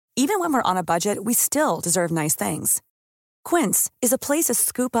Even when we're on a budget, we still deserve nice things. Quince is a place to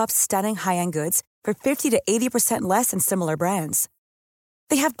scoop up stunning high-end goods for 50 to 80% less than similar brands.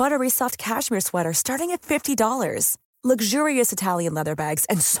 They have buttery soft cashmere sweaters starting at $50, luxurious Italian leather bags,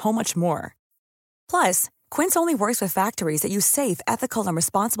 and so much more. Plus, Quince only works with factories that use safe, ethical, and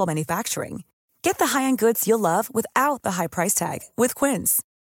responsible manufacturing. Get the high-end goods you'll love without the high price tag with Quince.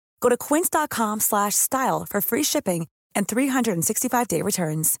 Go to quince.com/style for free shipping and 365-day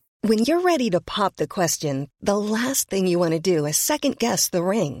returns. When you're ready to pop the question, the last thing you want to do is second-guess the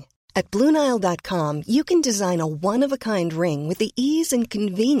ring. At BlueNile.com, you can design a one-of-a-kind ring with the ease and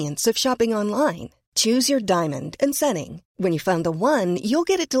convenience of shopping online. Choose your diamond and setting. When you find the one,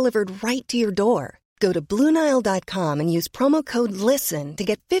 you'll get it delivered right to your door. Go to BlueNile.com and use promo code LISTEN to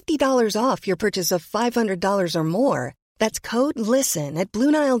get $50 off your purchase of $500 or more. That's code LISTEN at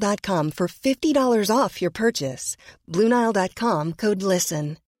BlueNile.com for $50 off your purchase. BlueNile.com, code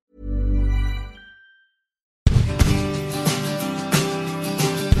LISTEN.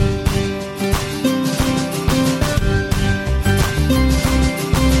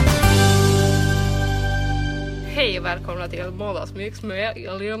 Hej och välkomna till Måndagsmix med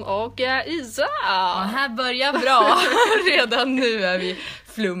Elin och Isa. Ja, här börjar bra. Redan nu är vi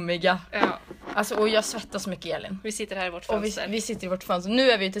flummiga. Ja. Alltså, och jag svettas mycket, Elin. Vi sitter här i vårt fönster. Och vi sitter i vårt fönster.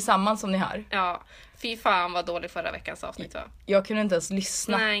 Nu är vi tillsammans som ni hör. Ja, fy fan vad dålig förra veckans avsnitt var. Jag kunde inte ens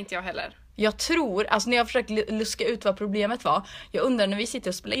lyssna. Nej, inte jag heller. Jag tror, alltså när jag försöker luska ut vad problemet var. Jag undrar när vi sitter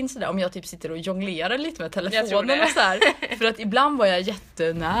och spelar in sådär om jag typ sitter och jonglerar lite med telefonen och så här. För att ibland var jag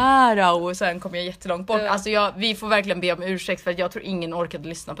jättenära och sen kom jag jättelångt bort. Alltså vi får verkligen be om ursäkt för att jag tror ingen orkade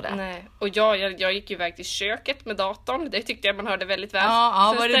lyssna på det. Nej, och jag gick ju iväg till köket med datorn. Det tyckte jag man hörde väldigt väl.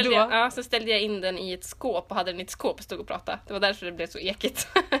 Ja, var det då? Sen ställde jag in den i ett skåp och hade den i ett skåp och stod och pratade. Det var därför det blev så ekigt.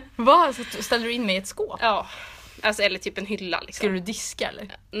 Vad? Så ställde du in mig i ett skåp? Ja. Alltså, eller typ en hylla liksom. Skulle du diska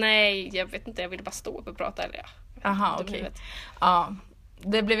eller? Nej, jag vet inte, jag ville bara stå upp och prata eller Aha, okej. Ja,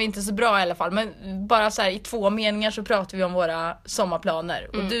 det blev inte så bra i alla fall. Men bara så här, i 2 meningar så pratar vi om våra sommarplaner.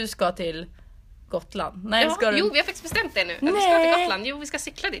 Och du ska till Gotland. Nej, ja, ska du... Jo, vi har faktiskt bestämt det nu. Nej. Vi ska till Gotland. Jo, vi ska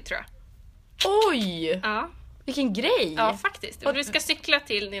cykla dit tror jag. Oj! Ja. Vilken grej! Ja, faktiskt. Vi ska cykla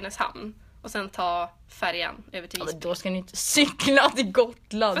till Nynäshamn och sen ta färjan över till Visby. Ja, men då ska ni inte cykla till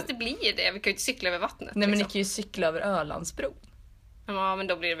Gotland. Fast det blir det. Vi kan ju inte cykla över vattnet. Nej, men liksom. ni kan ju cykla över Ölandsbron. Ja, men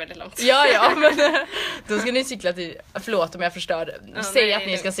då blir det väldigt långt. Ja, men då ska ni cykla till... Förlåt om jag förstörde. Säg att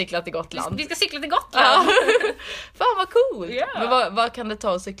ni ska cykla till Gotland. Vi ska cykla till Gotland! Ja. Fan vad coolt! Ja. Men vad kan det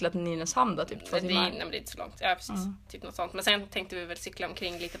ta att cykla till Nynäshamn då? Typ 2 timmar? Nej, men det är inte så långt. Ja, precis. Typ något sånt. Men sen tänkte vi väl cykla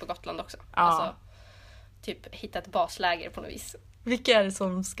omkring lite på Gotland också. Ja. Alltså, typ hitta ett basläger på något vis. Vilka är det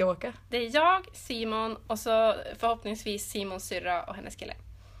som ska åka? Det är jag, Simon och så förhoppningsvis Simons syrra och hennes kille.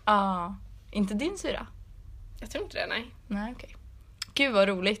 Inte din syra? Jag tror inte det, nej. Nej, okej. Gud vad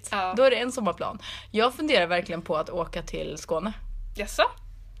roligt. Ja. Då är det en sommarplan. Jag funderar verkligen på att åka till Skåne. Jaså?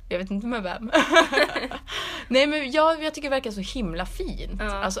 Jag vet inte med vem. Nej, men jag tycker det verkar så himla fint.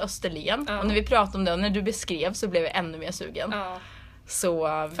 Ja. Alltså Österlen. Ja. Och när vi pratade om det och när du beskrev så blev jag ännu mer sugen. Ja.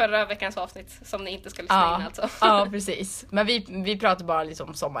 Så... Förra veckans avsnitt som ni inte ska lyssna in alltså. Ja, precis. Men vi pratar bara liksom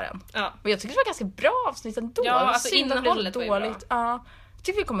om sommaren. Ja. Och jag tycker det var ganska bra avsnitt ändå. Ja, alltså synd att det blev så innehållet var ju bra. dåligt. Ja. Jag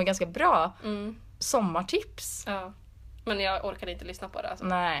tycker vi kommer ganska bra sommartips. Ja. Men jag orkade inte lyssna på det alltså.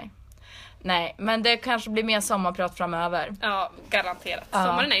 Nej, men det kanske blir mer sommarprat framöver. Ja, garanterat. Ja.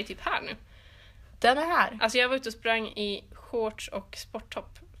 Sommaren är ju typ här nu. Den är här. Alltså jag var ute och sprang i shorts och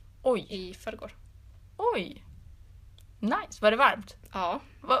sporttopp. Oj. I förrgår. Oj. Nice. Var det varmt? Ja.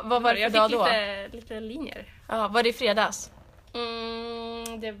 Vad var det för dag då? Jag fick lite linjer. Ja, var det i fredags?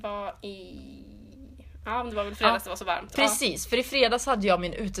 Det var Ja, det var väl fredags det var så varmt. Precis, för i fredags hade jag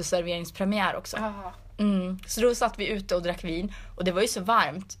min uteserveringspremiär också. Ja. Så då satt vi ute och drack vin. Och det var ju så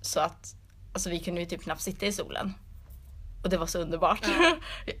varmt så att alltså, vi kunde ju typ knappt sitta i solen. Och det var så underbart. Ja.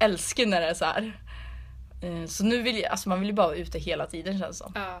 Jag älskar när det är så här. Så nu vill jag, alltså man vill ju bara vara ute hela tiden känns det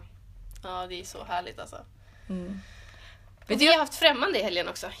som. Ja, det är så härligt alltså. Vet vi har haft främmande i helgen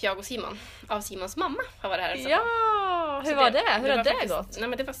också, jag och Simon. Av Simons mamma har varit här. Ja, hur var det? Hur har det gått? Nej,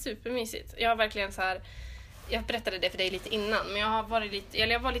 men det var supermysigt. Jag har verkligen så här. Jag berättade det för dig lite innan, men jag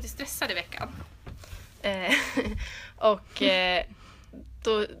var lite stressad i veckan. Jag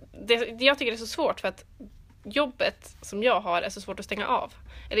tycker det är så svårt för att jobbet som jag har är så svårt att stänga av.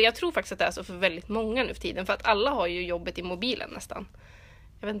 Eller jag tror faktiskt att det är så för väldigt många nu för tiden. För att alla har ju jobbet i mobilen nästan.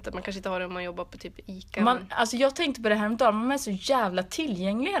 Jag vet inte, man kanske inte har det om man jobbar på typ Ica. Alltså jag tänkte på det här om dagen, man är så jävla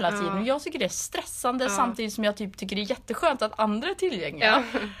tillgänglig hela tiden. Och jag tycker det är stressande samtidigt som jag typ tycker det är jätteskönt att andra är tillgängliga.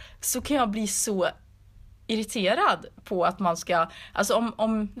 Så kan jag bli så irriterad på att man ska, alltså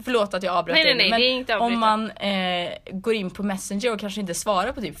om förlåt att jag avbröt nej, men det är inte om man går in på Messenger och kanske inte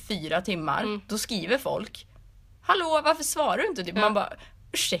svarar på typ 4 timmar, då skriver folk: hallå, varför svarar du inte? Typ, man bara,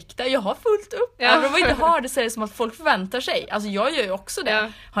 ursäkta, jag har fullt upp. Även om man inte har det, så är det som att folk förväntar sig. Alltså jag gör ju också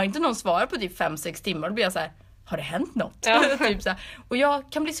det. Har inte någon svarat på typ 5-6 timmar, då blir jag så här: har det hänt något? Typ så här. Och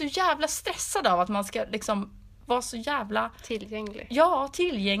jag kan bli så jävla stressad av att man ska liksom vara så jävla tillgänglig. Ja,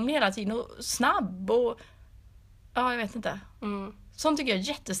 tillgänglig hela tiden och snabb och jag vet inte. Sånt tycker jag är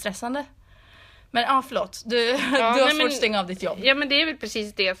jättestressande. Men förlåt, du har svårt att stänga av ditt jobb. Ja, men det är väl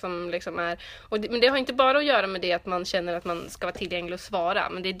precis det som liksom är. Men det har inte bara att göra med det att man känner att man ska vara tillgänglig och svara.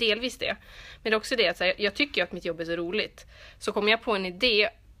 Men det är delvis det. Men det är också det att så här, jag tycker att mitt jobb är så roligt. Så kommer jag på en idé,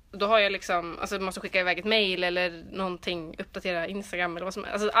 då har jag liksom, alltså måste skicka iväg ett mejl eller någonting, uppdatera Instagram eller vad som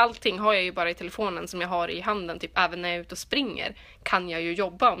helst. Alltså allting har jag ju bara i telefonen som jag har i handen. Typ även när jag är ute och springer kan jag ju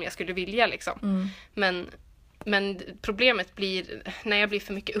jobba om jag skulle vilja liksom. Men problemet blir, när jag blir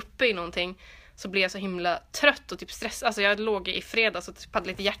för mycket uppe i någonting, så blir jag så himla trött och typ stressad. Alltså jag låg i fredags och typ hade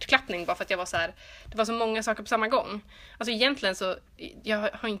lite hjärtklappning bara för att jag var så här, det var så många saker på samma gång. Alltså egentligen så, jag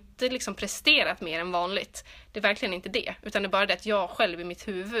har inte liksom presterat mer än vanligt. Det är verkligen inte det. Utan det är bara det att jag själv i mitt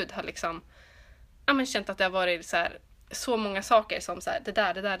huvud har liksom, känt att det har varit så många saker som så här, det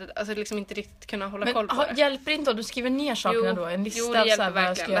där. Alltså liksom inte riktigt kunna hålla koll på det. Hjälper inte om du skriver ner sakerna då? En lista det hjälper så här,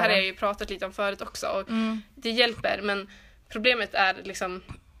 verkligen. Det här har jag ju pratat lite om förut också. Och det hjälper, men problemet är liksom,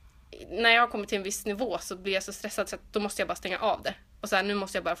 när jag har kommit till en viss nivå så blir jag så stressad så att då måste jag bara stänga av det. Och så här, nu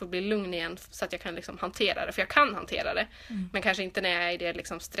måste jag bara få bli lugn igen så att jag kan liksom hantera det. För jag kan hantera det. Men kanske inte när jag är i det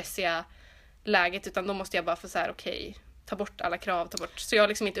liksom stressiga läget, utan då måste jag bara få så här, okej, ta bort alla krav, Så jag har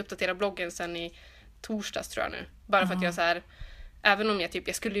liksom inte uppdaterat bloggen sen i torsdags tror jag nu. Bara för att jag så här, även om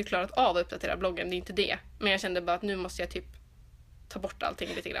jag skulle ju klarat av att uppdatera bloggen, det är inte det. Men jag kände bara att nu måste jag typ ta bort allting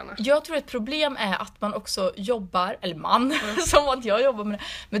lite grann. Jag tror ett problem är att man också jobbar, eller som att jag jobbar med det,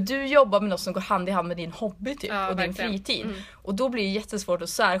 men du jobbar med något som går hand i hand med din hobby typ, och din fritid. Och då blir det jättesvårt att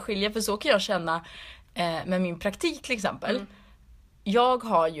särskilja, för så kan jag känna med min praktik till exempel. Jag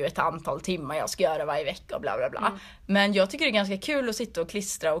har ju ett antal timmar jag ska göra varje vecka och bla bla bla. Men jag tycker det är ganska kul att sitta och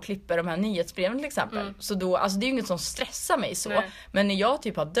klistra och klippa de här nyhetsbreven till exempel. Så då, alltså det är ju inget som stressar mig så. Nej. Men när jag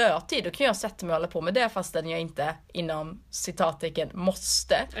typ har dödtid, då kan jag sätta mig och hålla på med det fastän jag inte inom citattecken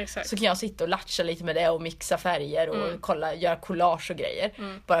måste. Exakt. Så kan jag sitta och latcha lite med det och mixa färger och göra collage och grejer.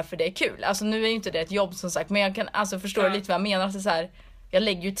 Bara för det är kul. Alltså nu är ju inte det ett jobb som sagt, men jag kan alltså förstå lite vad jag menar. Att det är så här, jag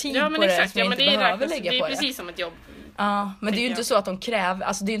lägger ju tid på det som jag inte behöver lägga på det. Det är precis som ett jobb. Ja, men det är ju inte så att de kräver,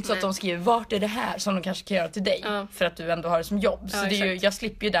 alltså det är inte så att de skriver vart är det här som de kanske kan göra till dig för att du ändå har det som jobb. Så det är ju, jag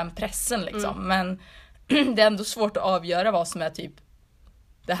slipper ju den pressen liksom. Men det är ändå svårt att avgöra vad som är typ,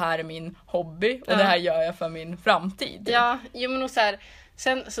 det här är min hobby och det här gör jag för min framtid. Ja, men så här,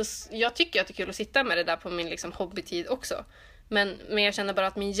 sen så jag tycker att det är kul att sitta med det där på min liksom hobbytid också. Men jag känner bara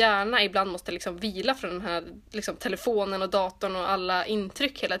att min hjärna ibland måste liksom vila från den här liksom telefonen och datorn och alla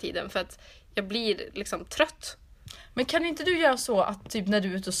intryck hela tiden, för att jag blir liksom trött. Men kan inte du göra så att typ när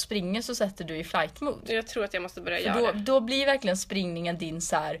du är ute och springer så sätter du i flight mode? Jag tror att jag måste börja göra det. Då blir verkligen springningen din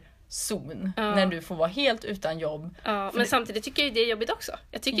så här zon. När du får vara helt utan jobb. Ja, men samtidigt tycker jag det är jobbigt också.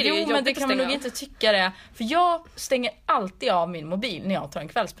 Jag tycker jo, det är men det kan man nog inte tycka det. För jag stänger alltid av min mobil när jag tar en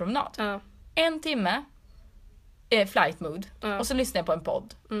kvällspromenad. 1 timme flight mode. Och så lyssnar jag på en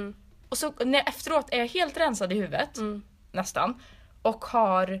podd. Och så efteråt är jag helt rensad i huvudet. Nästan. Och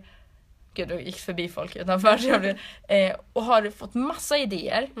har... Gud, då gick förbi folk utanför. Och har fått massa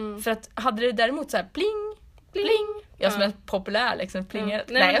idéer. För att hade det däremot så här pling, pling. Jag som är populär liksom. Plingar.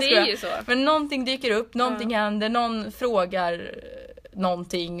 Nej, det är ju så. Men någonting dyker upp, någonting händer. Någon frågar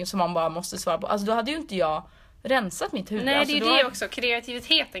någonting som man bara måste svara på. Alltså då hade ju inte jag rensat mitt huvud. Nej, alltså, det är det också.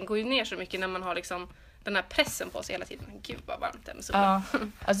 Kreativiteten går ju ner så mycket när man har liksom den här pressen på sig hela tiden. Gud vad varmt det är med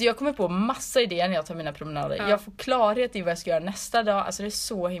solen. Alltså jag kommer på massa idéer när jag tar mina promenader. Jag får klarhet i vad jag ska göra nästa dag. Alltså det är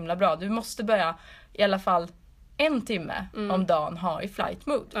så himla bra. Du måste börja i alla fall 1 timme om dagen ha i flight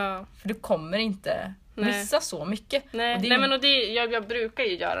mode. För du kommer inte missa så mycket. Nej, jag brukar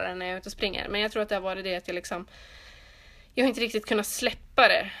ju göra det när jag är ute och springer. Men jag tror att det har varit det att jag har inte riktigt kunnat släppa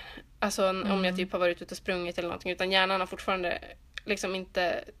det. Alltså om jag typ har varit ute och sprungit eller någonting. Utan hjärnan har fortfarande liksom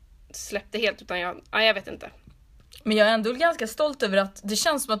inte släppt det helt, utan jag vet inte. Men jag är ändå ganska stolt över att det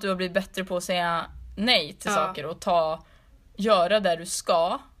känns som att du har blivit bättre på att säga nej till saker och göra det du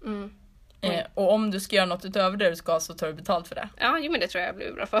ska. Och om du ska göra något utöver det du ska så tar du betalt för det. Ja, men det tror jag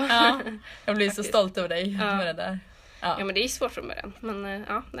blir bra för. Jag blir så stolt över dig med det där. Ja, men det är svårt från början. Men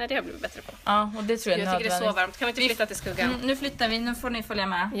det har jag blivit bättre på. Ja, och det tror jag tycker det är så varmt. Kan vi inte flytta till skuggan? Nu flyttar vi, nu får ni följa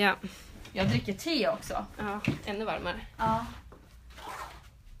med. Ja. Jag dricker te också. Ja, ännu varmare. Ja.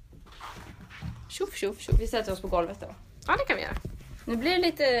 Tjoff, tjoff. Vi sätter oss på golvet då. Ja, det kan vi göra. Nu blir det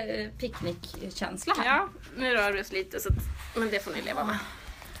lite picknickkänsla här. Ja, nu rör vi oss lite, så men det får ni leva med.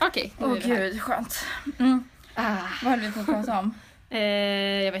 Okej, Åh gud, skönt. Vad höll vi på att prata om?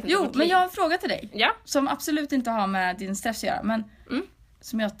 Jag vet inte. Jo, men jag har en fråga till dig. Ja. Som absolut inte har med din stress att göra. Men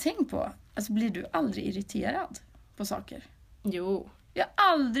som jag har tänkt på. Alltså, blir du aldrig irriterad på saker? Jo. Jag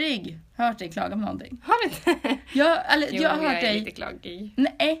har aldrig hört dig klaga på någonting. Har du inte? Jag har hört är dig... lite klagig.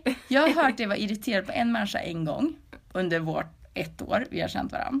 Nej, jag har hört dig vara irriterad på en människa en gång. Under vårt 1 år vi har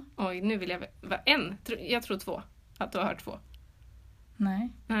känt varandra. Oj, nu vill jag... Jag tror 2. Att du har hört 2. Nej.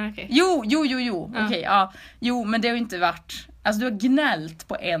 Okej. Jo. Ja. Okej, ja. Jo, men det har ju inte varit... Alltså du har gnällt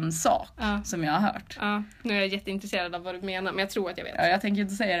på en sak som jag har hört. Ja, nu är jag jätteintresserad av vad du menar, men jag tror att jag vet. Ja, jag tänker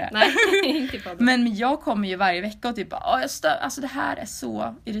inte säga det. Nej, inte på det. Men jag kommer ju varje vecka och typ, alltså det här är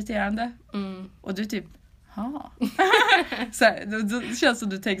så irriterande. Och du typ, så här, då känns som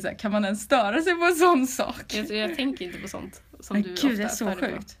du tänker så här, kan man ens störa sig på en sån sak? Jag tänker inte på sånt som men du gud, ofta det är så stör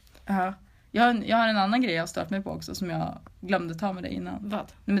dig sjukt. Ja. Jag har en annan grej jag har stört mig på också som jag glömde ta med dig innan. Vad? Nej,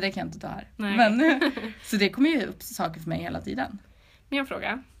 men det kan jag inte ta här. Nej. Men, så det kommer ju upp saker för mig hela tiden. Men jag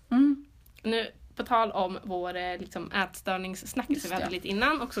frågar. Nu på tal om vår liksom, ätstörningssnack som vi hade lite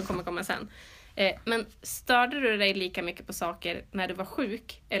innan och som kommer komma sen. Men störde du dig lika mycket på saker när du var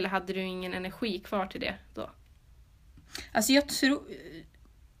sjuk? Eller hade du ingen energi kvar till det då? Alltså jag tror...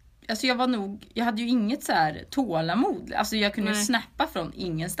 Alltså jag hade ju inget så här tålamod. Alltså jag kunde ju snappa från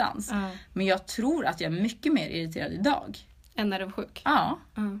ingenstans. Men jag tror att jag är mycket mer irriterad idag. Än när du var sjuk? Ja.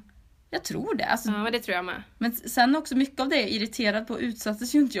 Jag tror det. Alltså, ja, men det tror jag med. Men sen också mycket av det jag är irriterad på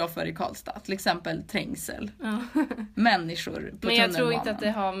utsattes ju inte jag för i Karlstad. Till exempel trängsel. Ja. Människor på men jag tunnelbanan. tror inte att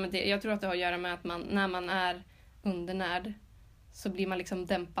det har med det. Jag tror att det har att göra med att när man är undernärd så blir man liksom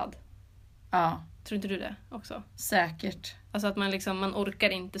dämpad. Ja. Tror inte du det också? Säkert. Alltså att man orkar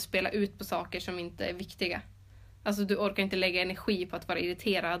inte spela ut på saker som inte är viktiga. Alltså du orkar inte lägga energi på att vara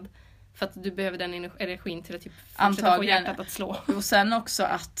irriterad. För att du behöver den energin till att typ fortsätta få hjärtat att slå. Och sen också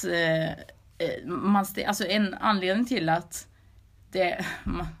att alltså en anledning till att det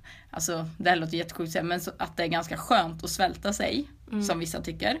här låter jättesjukt att säga, men att det är ganska skönt att svälta sig, som vissa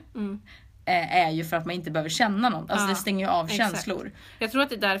tycker. Är ju för att man inte behöver känna något. Alltså det stänger ju av känslor. Jag tror att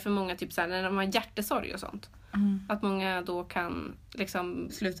det är därför många typ såhär, när de har hjärtesorg och sånt. Att många då kan liksom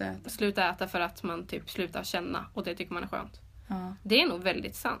sluta äta för att man typ slutar känna. Och det tycker man är skönt. Ja. Det är nog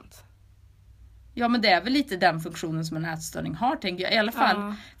väldigt sant. Ja, men det är väl lite den funktionen som en ätstörning har, tänker jag. I alla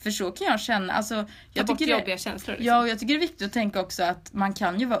fall, för så kan jag känna. Alltså, jag tycker jobbiga känslor. Liksom. Ja, och jag tycker det är viktigt att tänka också att man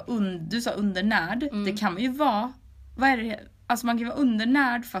kan ju vara du sa undernärd. Det kan man ju vara. Vad är det? Alltså man kan vara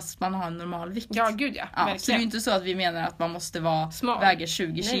undernärd fast man har en normal vikt. Ja, gud ja. Verkligen. Så det är ju inte så att vi menar att man måste väga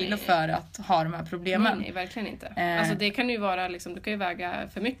 20 kilo för att ha de här problemen. Nej, verkligen inte. Alltså det kan ju vara liksom, du kan ju väga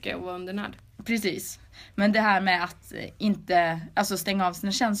för mycket och vara undernärd. Precis. Men det här med att inte stänga av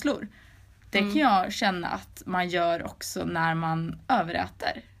sina känslor. Det kan jag känna att man gör också när man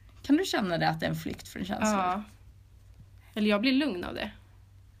överäter. Kan du känna det att det är en flykt från känslor? Ja. Eller jag blir lugn av det.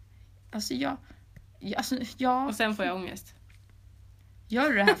 Ja. Och sen får jag ångest. Gör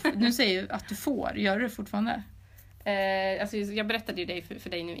du det här? Nu säger du att du får. Gör du det fortfarande? Jag berättade ju dig för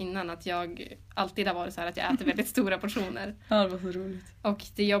dig nu innan att jag alltid har varit så här att jag äter väldigt stora portioner. Ja, det var så roligt. Och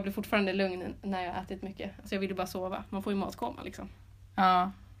jag blir fortfarande lugn när jag har ätit mycket. Alltså jag vill ju bara sova. Man får ju matkoma liksom.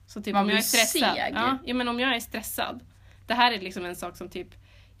 Ja. Så typ man om jag är blir stressad. seg. Ja, men om jag är stressad. Det här är liksom en sak som typ,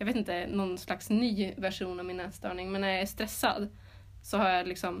 jag vet inte, någon slags ny version av min ätstörning. Men när jag är stressad så har jag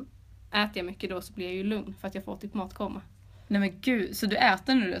liksom, äter jag mycket då så blir jag ju lugn för att jag får typ matkoma. Nej men gud, så du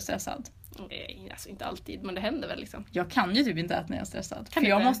äter när du är stressad? Alltså inte alltid, men det händer väl liksom. Jag kan ju typ inte äta när jag är stressad. Kan för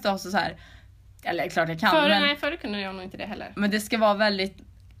jag inte? måste ha så här. Eller klart jag kan. Förr kunde jag nog inte det heller. Men det ska vara väldigt...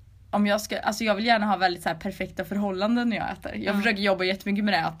 jag vill gärna ha väldigt så här perfekta förhållanden när jag äter. Jag försöker jobba jättemycket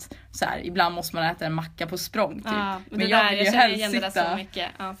med det att så här, ibland måste man äta en macka på språng typ. Men jag vill ju helst sitta så mycket.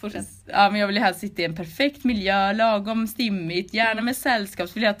 Men jag vill ju helst sitta i en perfekt miljö, lagom stimmigt, gärna med sällskap,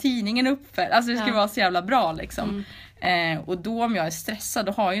 så vill jag ha tidningen uppe. Alltså det ska vara så jävla bra liksom. Och då om jag är stressad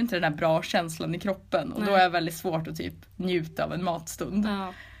då har jag ju inte den här bra känslan i kroppen. Och då är det väldigt svårt att typ njuta av en matstund.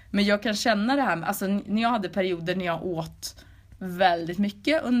 Men jag kan känna det här, alltså när jag hade perioder när jag åt väldigt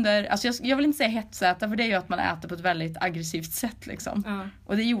mycket under, alltså jag vill inte säga hetsäta, för det är ju att man äter på ett väldigt aggressivt sätt liksom.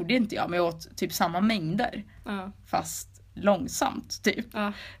 Och det gjorde inte jag, men jag åt typ samma mängder. Fast långsamt typ.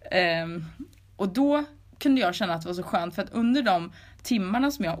 Och då kunde jag känna att det var så skönt, för att under de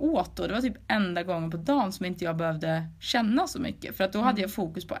timmarna som jag åt då, det var typ enda gången på dagen som inte jag behövde känna så mycket, för att då hade jag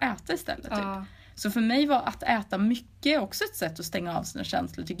fokus på att äta istället typ. Så för mig var att äta mycket också ett sätt att stänga av sina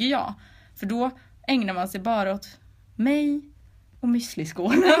känslor, tycker jag. För då ägnar man sig bara åt mig och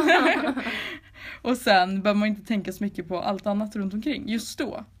müsliskålen. Och sen behöver man inte tänka så mycket på allt annat runt omkring just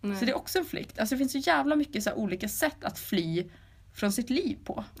då. Nej. Så det är också en flykt. Alltså det finns så jävla mycket så här olika sätt att fly från sitt liv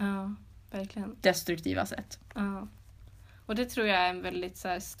på. Ja, verkligen. Destruktiva sätt. Ja. Och det tror jag är en väldigt så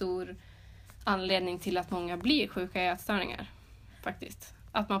här stor anledning till att många blir sjuka i ätstörningar. Faktiskt.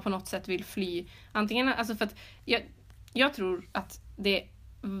 Att man på något sätt vill fly. Antingen, alltså för att jag tror att det är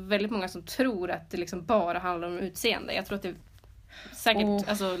väldigt många som tror att det liksom bara handlar om utseende. Jag tror att det säkert,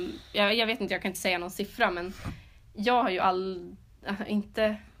 alltså, jag vet inte, jag kan inte säga någon siffra, men jag har ju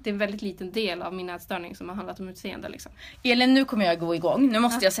inte, det är en väldigt liten del av min ätstörning som har handlat om utseende liksom. Elin, nu kommer jag gå igång. Nu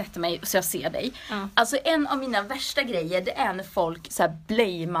måste jag sätta mig så jag ser dig. Ja. Alltså en av mina värsta grejer, det är när folk så här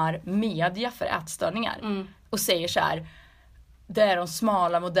blamear media för ätstörningar. Och säger så här: det är de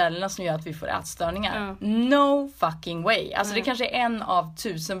smala modellerna som gör att vi får ätstörningar. Ja. No fucking way. Alltså Nej. det kanske är 1 av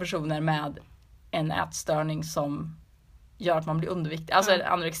 1000 personer med en ätstörning som gör att man blir underviktig. Alltså en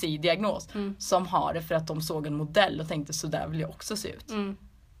anorexi-diagnos. Som har det för att de såg en modell och tänkte så där vill jag också se ut.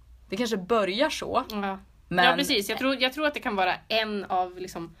 Det kanske börjar så. Ja. Men Ja, precis. Jag tror att det kan vara en av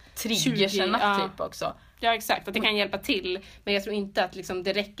liksom triggerserna typ också. Ja, exakt. Att det kan hjälpa till. Men jag tror inte att liksom,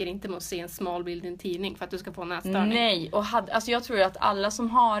 det räcker inte med att se en smal bild i en tidning för att du ska få en ätstörning. Nej, och alltså jag tror ju att alla som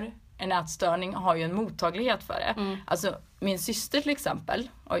har en ätstörning har ju en mottaglighet för det. Alltså min syster till exempel,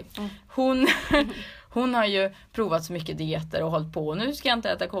 hon har ju provat så mycket dieter och hållit på. Nu ska jag inte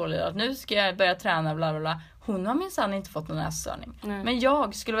äta kolhydrat, nu ska jag börja träna, bla bla bla. Hon har minsann inte fått någon ätstörning. Nej. Men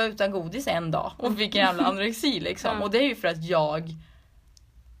jag skulle vara utan godis en dag och fick en jävla anorexi liksom. Och det är ju för att jag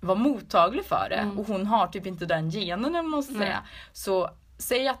var mottaglig för det. Och hon har typ inte den genen, jag måste säga. Så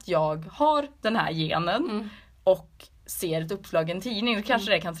säg att jag har den här genen och ser ett uppslag i en tidning, då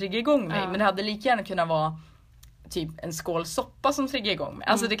kanske det kan trigga igång mig. Men det hade lika gärna kunnat vara typ en skål soppa som triggar igång mig.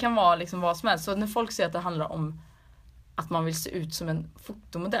 Alltså det kan vara liksom vad som helst. Så när folk säger att det handlar om att man vill se ut som en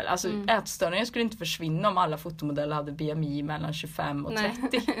fotomodell. Alltså ätstörningar skulle inte försvinna om alla fotomodeller hade BMI mellan 25 och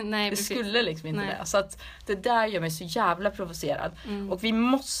 30. Nej, det precis. skulle liksom inte det. Så att det där gör mig så jävla provocerad. Och vi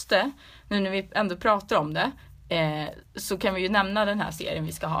måste, nu när vi ändå pratar om det, så kan vi ju nämna den här serien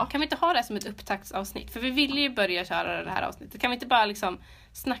vi ska ha. Kan vi inte ha det som ett upptaktsavsnitt? För vi ville ju börja köra det här avsnittet. Kan vi inte bara liksom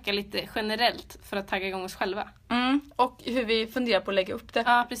snacka lite generellt för att tagga igång oss själva? Och hur vi funderar på att lägga upp det.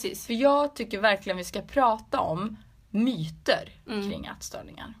 Ja, precis. För jag tycker verkligen vi ska prata om myter kring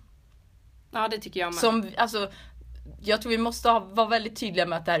ätstörningar. Ja, det tycker jag med. Som, alltså, jag tror vi måste vara väldigt tydliga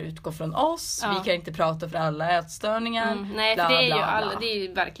med att det här utgår från oss. Ja. Vi kan inte prata för alla ätstörningar. Nej, bla, för det är bla, ju bla. det är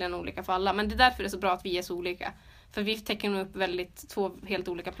ju verkligen olika för alla. Men det är därför det är så bra att vi är så olika. För vi täcker nog upp väldigt 2 helt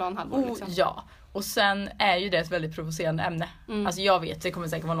olika planhalvor. Liksom. Ja, och sen är ju det ett väldigt provocerande ämne. Alltså jag vet, det kommer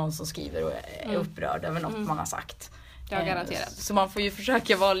säkert vara någon som skriver och är upprörd över något man har sagt. Ja, garanterat. Så man får ju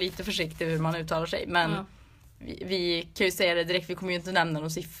försöka vara lite försiktig hur man uttalar sig. Men vi kan ju säga det direkt, vi kommer ju inte nämna några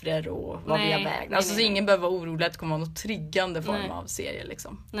siffror och vad vi har vägt. Alltså så ingen behöver vara orolig att det kommer vara något triggande form av serie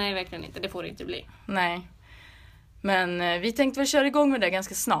liksom. Nej, verkligen inte. Det får det inte bli. Nej. Men vi tänkte väl köra igång med det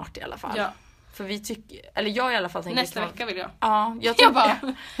ganska snart i alla fall. Ja. För vi tycker, eller jag i alla fall tänker... Nästa vecka vill jag. Ja, Jag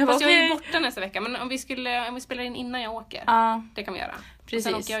fast är ju borta nästa vecka. Men om vi spelar in innan jag åker. Ja, Det kan vi göra. precis.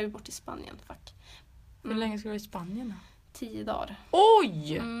 Och sen åker jag ju bort till Spanien. Fuck. Hur länge ska du i Spanien då? 10 dagar.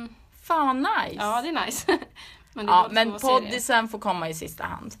 Oj! Fan nice! Ja, det är nice. Men det är Ja, både men två serier. poddisen får komma i sista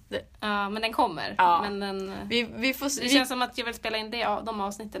hand. Ja, men den kommer. Ja. Men den, Vi får det känns som att jag vill spela in de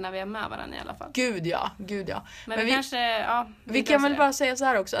avsnitten när vi är med varandra i alla fall. Gud ja. Men vi kanske, ja. Vi kan väl bara säga så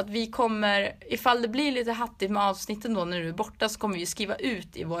här också att vi kommer, ifall det blir lite hattigt med avsnitten då när du är borta, så kommer vi skriva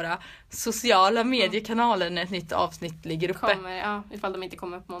ut i våra sociala mediekanaler när ett nytt avsnitt ligger uppe. Ifall de inte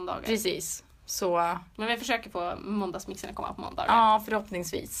kommer på måndagar. Precis. Så Men vi försöker få måndagsmixen att komma på måndagar. ja,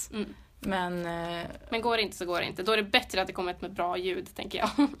 förhoppningsvis. Men går det inte så går det inte. Då är det bättre att det kommer med bra ljud, tänker jag.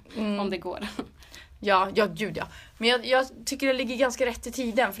 Om det går. Ja, gud ja. Men jag tycker det ligger ganska rätt i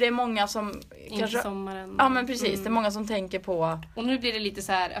tiden. För det är många som Inte sommaren. Ja, men precis. Det är många som tänker på... Och nu blir det lite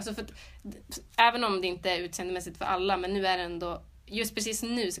så här, alltså för att, även om det inte är utseendemässigt för alla, men nu är det ändå, just precis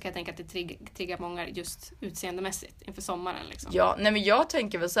nu så kan jag tänka att det triggar många just utseendemässigt inför sommaren liksom. Ja, nej men jag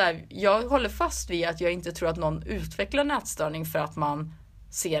tänker väl så här, jag håller fast vid att jag inte tror att någon utvecklar en ätstörning för att man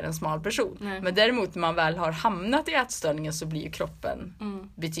ser en smal person. Nej. Men däremot när man väl har hamnat i ätstörningen så blir ju kroppen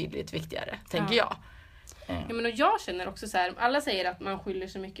betydligt viktigare, tänker jag. Ja, men och jag känner också så här, alla säger att man skyller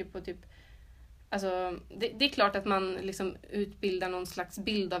så mycket på typ, alltså det är klart att man liksom utbildar någon slags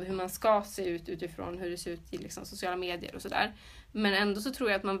bild av hur man ska se ut utifrån hur det ser ut i liksom sociala medier och sådär. Men ändå så tror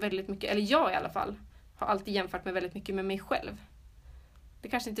jag att man väldigt mycket, eller jag i alla fall, har alltid jämfört mig väldigt mycket med mig själv. Det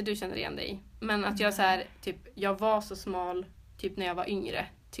kanske inte du känner igen dig i. Men att jag så här, typ, jag var så smal typ när jag var yngre.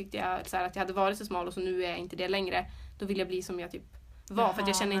 Tyckte jag så här, att jag hade varit så smal och så nu är jag inte det längre. Då vill jag bli som jag typ var. För att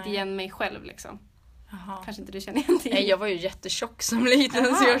jag känner inte nej. igen mig själv liksom. Jaha. Kanske inte du känner igen dig. Nej, jag var ju jättetjock som liten.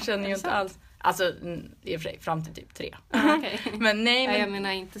 Jaha, så jag känner är ju det inte sant? alls. Alltså i och för sig fram till typ 3. Okej. Men nej, Nej, jag men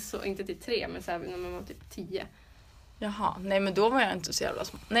menar inte till 3, men så här, när man var typ 10. jaha, nej men då var jag inte så jävla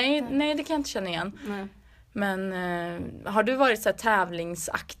små. Nej, det kan jag inte känna igen. Nej. Men har du varit så här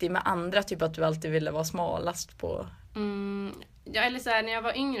tävlingsaktig med andra, typ att du alltid ville vara smalast på? Ja, eller så här, när jag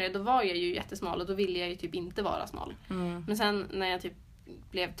var yngre då var jag ju jättesmal och då ville jag ju typ inte vara smal. Men sen när jag typ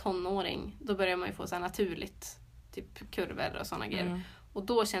blev tonåring då började man ju få så här naturligt typ kurvor och såna grejer. Och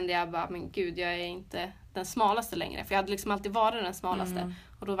då kände jag bara, men gud, jag är inte den smalaste längre. För jag hade liksom alltid varit den smalaste.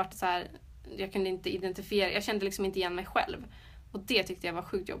 Och då var det så här, jag kunde inte identifiera, jag kände liksom inte igen mig själv. Och det tyckte jag var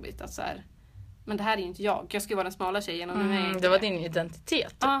sjukt jobbigt. Att så här, men det här är ju inte jag ska ju vara den smala tjejen och nu är jag inte Det var din identitet.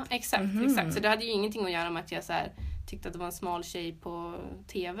 Typ. Ja, exakt. Så det hade ju ingenting att göra med att jag så här, tyckte att det var en smal tjej på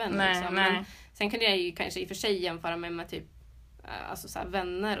tvn. Nej, liksom. nej. Men sen kunde jag ju kanske i och för sig jämföra mig med typ alltså så här,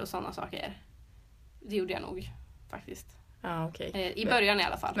 vänner och sådana saker. Det gjorde jag nog faktiskt. Ja, okej. I början i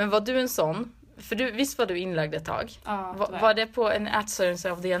alla fall. Men var du en sån? För visst var du inlagd ett tag? Ja, var det på en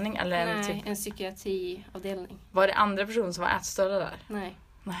ätstörningsavdelning eller Nej, typ, en psykiatriavdelning. var det andra personer som var ätstörda där? Nej.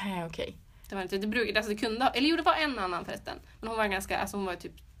 Nej, okej. Det var inte, det brukade, alltså det kunde ha, eller jo, det var en annan förresten. Men hon var ganska, alltså hon var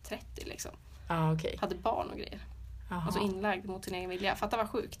typ 30 liksom. Ja, okej. Hade barn och grejer. Jaha. Alltså inlagd mot sin egen vilja. Fatta vad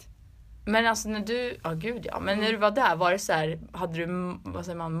sjukt. Men alltså när du, gud ja, men när du var där var det så här, hade du, vad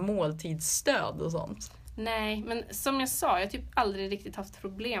säger man, måltidsstöd och sånt? Nej, men som jag sa, jag har typ aldrig riktigt haft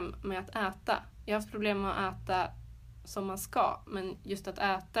problem med att äta. Jag har haft problem med att äta som man ska. Men just att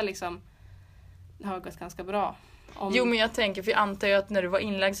äta liksom, det har gått ganska bra. Jo, men jag tänker, för jag antar ju att när du var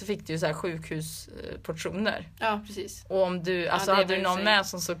inlagd så fick du ju så här sjukhusportioner. Ja, precis. Och om du, alltså det hade var du i och någon för sig. med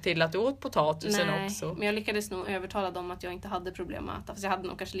som såg till att du åt potatisen Nej, också? men jag lyckades nog övertala dem att jag inte hade problem med att äta. Fast jag hade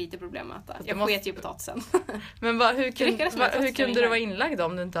nog kanske lite problem med att äta. Fast Jag måste- sket ju potatisen. Men hur kunde du vara inlagd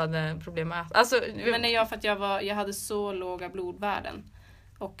om du inte hade problem med att äta? Alltså, Men nej, för att jag hade så låga blodvärden.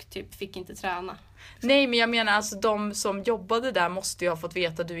 Och typ fick inte träna. nej, men jag menar alltså de som jobbade där måste ju ha fått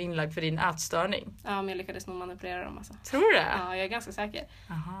veta att du är inlagd för din ätstörning. Ja, men jag lyckades nog manipulera dem alltså. Tror du det? Ja, jag är ganska säker.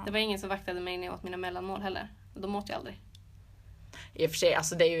 Aha. Det var ingen som vaktade mig när jag åt mina mellanmål heller. De åt jag aldrig. I och för sig,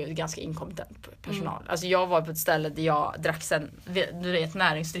 alltså det är ju ganska inkompetent personal. Alltså jag var på ett ställe där jag drack sen, du vet,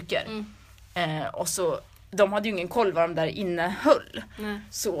 näringsdrycker. Och så, de hade ju ingen koll vad de där innehöll. Nej.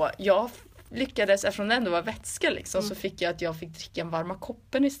 Så jag lyckades, eftersom det ändå var vätska liksom, så fick jag att jag fick dricka en varma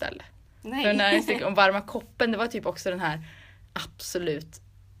koppen istället. Nej. För näringsdryck, och varma koppen, det var typ också den här absolut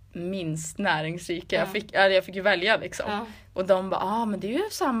minst näringsrika. Jag fick ju välja liksom. Ja. Och de bara, men det är ju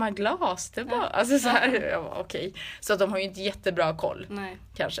samma glas. Det bara, alltså så här, jag bara, okej. Så att de har ju inte jättebra koll, Nej.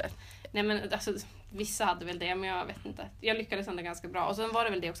 kanske. Nej, men alltså, vissa hade väl det, men jag vet inte. Jag lyckades ändå ganska bra. Och sen var det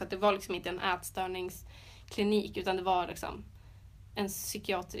väl det också att det var liksom inte en ätstörningsklinik, utan det var liksom en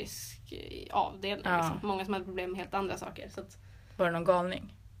psykiatrisk avdelning. Ja. Liksom. Många som hade problem med helt andra saker. Så att, Var det någon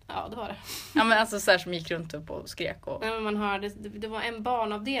galning? ja, det var det. Ja, men alltså så här som gick runt upp och skrek och... Nej, men man hörde, det var en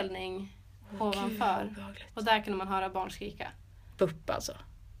barnavdelning ovanför. obehagligt. Och där kunde man höra barn skrika. BUP alltså.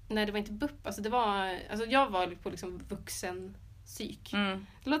 Nej, det var inte BUP. Alltså, alltså jag var på liksom vuxenpsyk.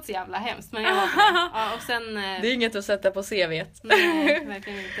 Det låter så jävla hemskt, men jag var på det. Ja, och sen... Det är inget att sätta på CV:t. Nej,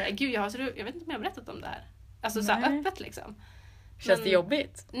 verkligen inte. Gud, jag vet inte om jag har berättat om det här. Alltså så här öppet liksom. Känns det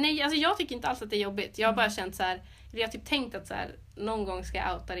jobbigt? Nej, alltså jag tycker inte alls att det är jobbigt. Jag har bara känt så här, jag har typ tänkt att så här, någon gång ska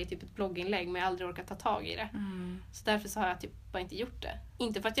jag outa det i typ ett blogginlägg, men jag har aldrig orkat ta tag i det. Så därför så har jag typ bara inte gjort det.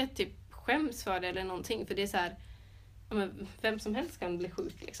 Inte för att jag typ skäms för det eller någonting, för det är så här, ja, men vem som helst kan bli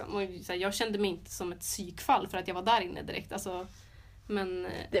sjuk liksom. Och så här, jag kände mig inte som ett psykfall för att jag var där inne direkt. Alltså, men...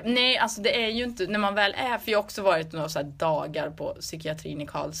 Nej, alltså det är ju inte, när man väl är, för jag har också varit några så här dagar på psykiatrin i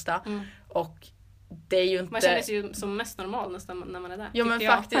Karlstad. Och det är ju inte... Man känner sig ju som mest normal nästan när man är där. Jo, men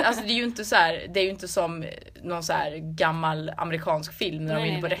tycker jag. faktiskt, alltså det är ju inte så här, det är ju inte som någon så här gammal amerikansk film när de är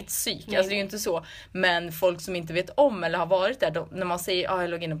inne på rättspsyk. Alltså det är ju inte så. Men folk som inte vet om eller har varit där, när man säger jag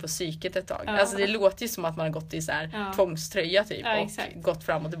låg inne på psyket ett tag. Alltså det låter ju som att man har gått i så här tvångströja typ. Ja, och exakt. gått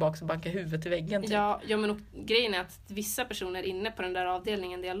fram och tillbaka och bankat huvudet i väggen typ. Ja, men och grejen är att vissa personer inne på den där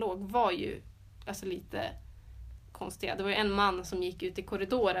avdelningen där jag låg var ju alltså lite konstiga. Det var ju en man som gick ut i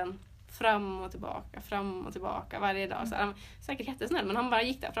korridoren fram och tillbaka varje dag. Så han var säkert jättesnäll, men han bara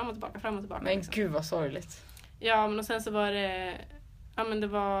gick där fram och tillbaka. Men liksom. gud vad sorgligt. Ja, men och sen så var det... Ja, men det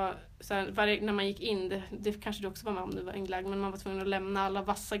var... Så här, när man gick in, det kanske du också var med om du var inlagd, men man var tvungen att lämna alla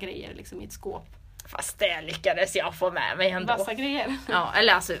vassa grejer liksom, i ett skåp. Fast det lyckades jag få med mig ändå. Vassa grejer? Ja,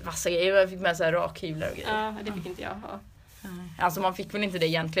 eller alltså vassa grejer. Jag fick med så här rakhyvlar och grejer. Ja, det fick inte jag ha. Alltså man fick väl inte det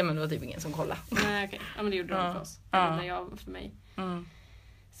egentligen, men det var typ ingen som kollade. Nej, okej. Ja, men det gjorde de för oss. Eller jag för mig.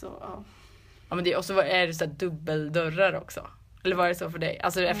 Så, ja. Ja, men det, och så är det så här dubbeldörrar också. Eller var det så för dig?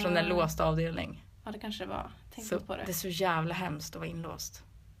 Alltså eftersom det är en låst avdelning. Ja, det kanske det var. Så på det. Det är så jävla hemskt att vara inlåst.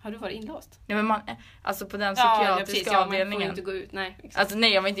 Har du varit inlåst? Ja, men alltså på den psykiatriska avdelningen. Man får inte gå ut. Nej, exakt. Alltså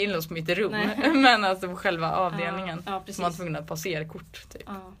nej, jag var inte inlåst på mitt rum. Men alltså på själva avdelningen. Ja, precis. Man var tvungen att passera kort typ.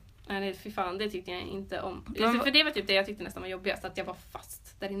 Ja. Nej, fy fan, det tyckte jag inte om. För det var typ det jag tyckte nästan var jobbigast. Att jag var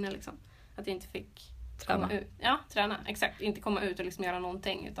fast där inne liksom. Att jag inte fick komma ut. Ja, träna. Exakt. Inte komma ut och liksom göra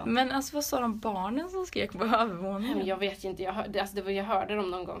någonting. Utan... Men alltså vad sa de barnen som skrek på övervåningen? Men jag vet inte. Jag hörde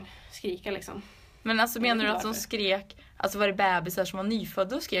dem någon gång skrika liksom. Men alltså menar du att de skrek, alltså var det bebisar som var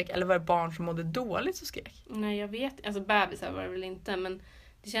nyfödda och skrek eller var det barn som mådde dåligt som skrek? Nej, jag vet, alltså bebisar var det väl inte, men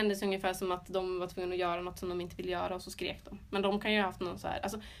det kändes ungefär som att de var tvungna att göra något som de inte ville göra och så skrek de. Men de kan ju ha haft någon så här,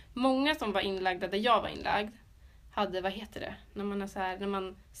 alltså många som var inlagda där jag var inlagd hade, vad heter det? När man är så här, när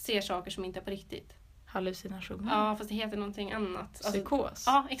man ser saker som inte är på riktigt. Hallucinationer? Ja, fast det heter någonting annat. Alltså, psykos?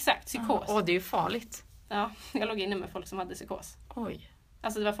 Ja, exakt, psykos. Åh, det är ju farligt. Ja, jag låg inne med folk som hade psykos. Oj.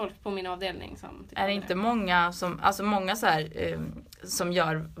 Alltså det var folk på min avdelning som... Typ är det inte många som, alltså många så här, som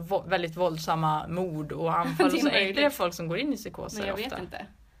gör väldigt våldsamma mord och anfall och så är det folk som går in i psykoser? Men jag ofta? vet inte.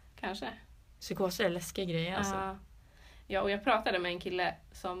 Kanske. Psykoser är läskiga grejer alltså. Ja, och jag pratade med en kille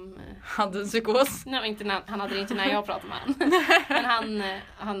som... hade en psykos? Nej, inte han hade det inte när jag pratade med honom. Men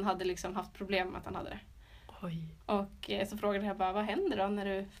han hade liksom haft problem med att han hade det. Oj. Och så frågade jag bara, vad händer då när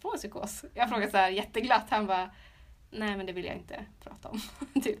du får en psykos? Jag frågade så här jätteglatt. Han bara, nej men det vill jag inte prata om.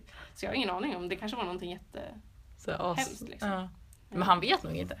 Typ. Så jag har ingen aning om. Det kanske var någonting jättehemskt. Liksom. Ja. Men han vet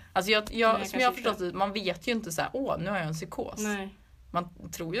nog inte. Alltså som jag har förstått det, man vet ju inte så här, nu har jag en psykos. Nej.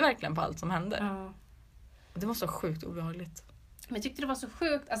 Man tror ju verkligen på allt som händer. Ja. Det måste vara sjukt obehagligt. Men jag tyckte det var så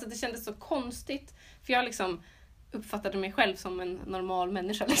sjukt. Alltså det kändes så konstigt. För jag liksom uppfattade mig själv som en normal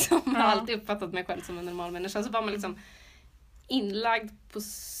människa. Liksom. Jag har alltid uppfattat mig själv som en normal människa. Så var man liksom inlagd på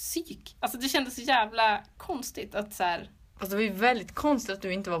psyk. Alltså det kändes så jävla konstigt att så här... Alltså det var ju väldigt konstigt att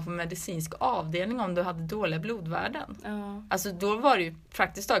du inte var på medicinsk avdelning om du hade dåliga blodvärden. Ja. Alltså då var det ju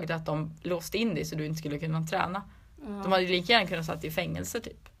praktiskt taget att de låste in dig så du inte skulle kunna träna. Ja. De hade ju lika gärna kunnat satt i fängelse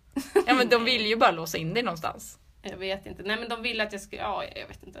typ. Ja men de ville ju bara låsa in dig någonstans. Jag vet inte. Nej men de ville att jag skulle... Ja, jag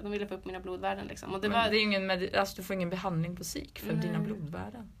vet inte. De ville få upp mina blodvärden liksom. Och det är ju ingen alltså du får ingen behandling på psyk för dina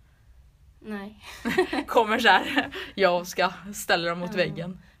blodvärden. Nej. Kommer så här, jag ska ställa dem mot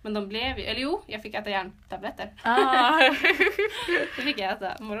väggen. Men de blev ju... Eller jo, jag fick äta järntabletter. Det fick jag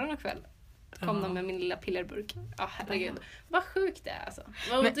äta morgon och kväll. Kom de med min lilla pillerburk. Herregud. Vad sjukt det är alltså.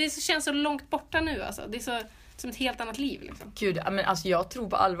 Men, det känns så långt borta nu alltså. Det är så... Som ett helt annat liv liksom. Gud, men alltså jag tror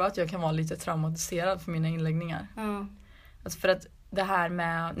på allvar att jag kan vara lite traumatiserad för mina inläggningar. Alltså för att det här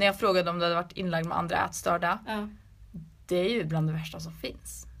med... När jag frågade om du hade varit inlagd med andra ätstörda. Det är ju bland det värsta som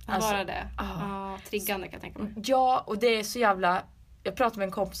finns. Alltså, bara det? Triggande kan jag tänka mig. Ja, och det är så jävla... Jag pratade med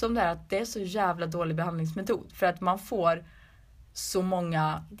en kompis om det här. Att det är så jävla dålig behandlingsmetod. För att man får så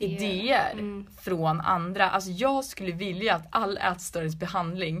många idéer från andra. Alltså jag skulle vilja att all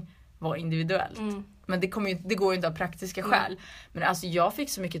ätstörningsbehandling var individuellt. Men det går ju inte av praktiska skäl. Men alltså jag fick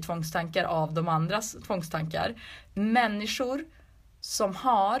så mycket tvångstankar av de andras tvångstankar. Människor som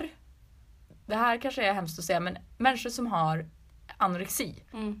har, det här kanske är hemskt att säga, men människor som har anorexi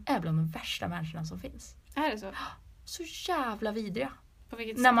är bland de värsta människorna som finns. Är det så? Så jävla vidriga. På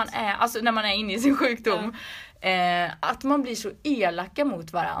vilket när man är inne i sin sjukdom. Att man blir så elaka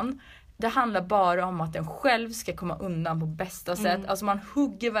mot varann. Det handlar bara om att den själv ska komma undan på bästa sätt. Alltså man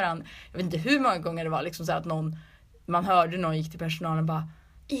hugger varandra. Jag vet inte hur många gånger det var liksom så att man hörde någon gick till personalen och bara,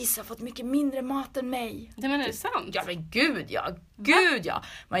 Isa har fått mycket mindre mat än mig. Det men är det sant? Ja men gud ja.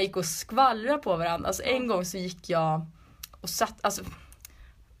 Man gick och skvallrade på varandra. Alltså en gång så gick jag och satt, alltså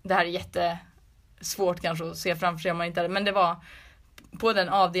det här är jättesvårt kanske att se framför sig om man inte hade, men det var på den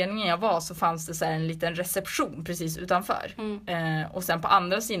avdelningen jag var så fanns det så här en liten reception precis utanför. Och sen på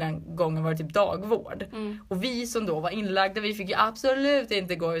andra sidan gången var det typ dagvård. Och vi som då var inlagda, vi fick ju absolut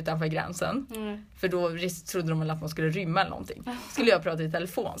inte gå utanför gränsen. För då trodde de väl att man skulle rymma eller någonting. Skulle jag prata i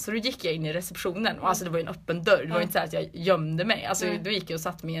telefon. Så då gick jag in i receptionen. Och alltså det var ju en öppen dörr. Det var inte så att jag gömde mig. Alltså då gick jag och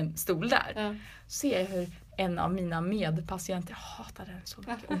satt mig i en stol där. Så ser jag hur en av mina medpatienter hatade den så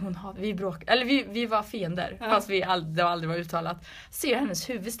mycket. Och vi var fiender. Fast det aldrig var uttalat. Ser hennes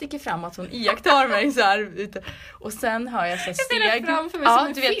huvud sticker fram att hon iakttar mig så här ute. Och sen hör jag så här steg. Jag ser det framför mig som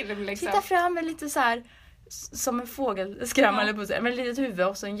en film liksom. Titta fram med lite så här som en fågelskräm eller på sig. Med ett litet huvud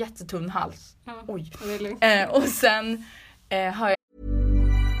och så en jättetunn hals. Oj. Och sen har jag...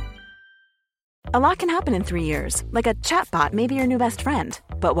 A lot can happen in 3 years, like a chatbot may be your new best friend.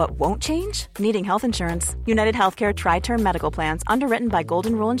 But what won't change? Needing health insurance. United Healthcare Tri-Term Medical Plans, underwritten by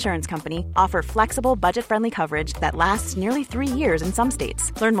Golden Rule Insurance Company, offer flexible, budget-friendly coverage that lasts nearly 3 years in some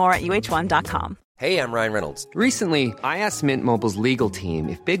states. Learn more at uh1.com. Hey, I'm Ryan Reynolds. Recently, I asked Mint Mobile's legal team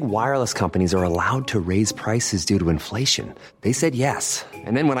if big wireless companies are allowed to raise prices due to inflation. They said yes.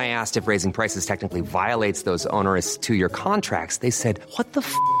 And then when I asked if raising prices technically violates those onerous 2-year contracts, they said, "What the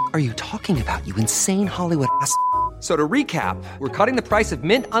f*** are you talking about, you insane Hollywood ass?" So to recap, we're cutting the price of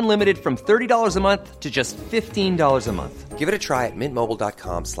Mint Unlimited from $30 a month to just $15 a month. Give it a try at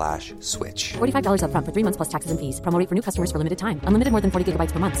mintmobile.com/switch. $45 up front for 3 months plus taxes and fees. Promo rate for new customers for limited time. Unlimited more than 40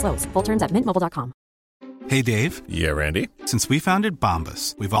 gigabytes per month. Slows full terms at mintmobile.com. Hey, Dave. Yeah, Randy. Since we founded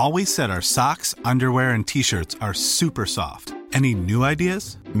Bombas, we've always said our socks, underwear, and T-shirts are super soft. Any new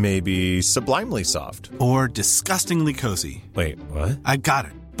ideas? Maybe sublimely soft. Or disgustingly cozy. Wait, what? I got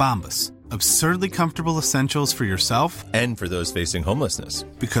it. Bombas. Absurdly comfortable essentials for yourself and for those facing homelessness.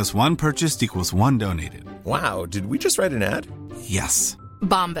 Because one purchased equals one donated. Wow, did we just write an ad? Yes.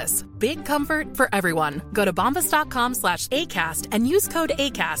 Bombas. Big comfort for everyone. Go to bombas.com/ACAST and use code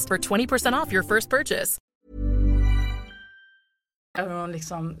ACAST for 20% off your first purchase. Hon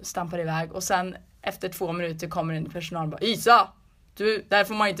liksom stampar iväg och sen efter 2 minuter kommer en personal och bara Isa, du, där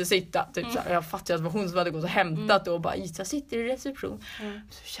får man inte sitta. Typ så här, jag fattar att det var hon som hade gått och hämtat och bara Isa sitter i reception.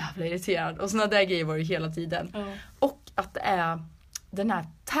 Så jävla irriterad. Och såna där grejer var det hela tiden. Och att det är den här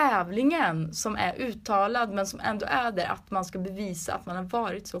tävlingen som är uttalad men som ändå är där att man ska bevisa att man har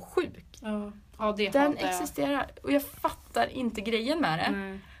varit så sjuk. Ja, den existerar och jag fattar inte grejen med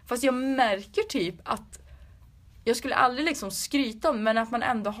det. Fast jag märker typ att jag skulle aldrig liksom skryta om, men att man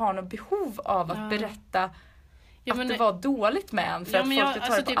ändå har något behov av att berätta att det var dåligt med en för att folk ska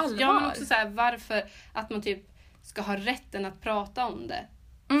ta det på allvar. Ja, men också så här, varför att man typ ska ha rätten att prata om det.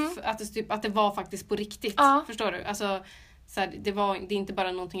 Att det var faktiskt på riktigt. Förstår du? Alltså, så här, det är inte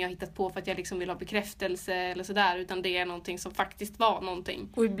bara någonting jag hittat på för att jag liksom vill ha bekräftelse eller sådär, utan det är någonting som faktiskt var någonting.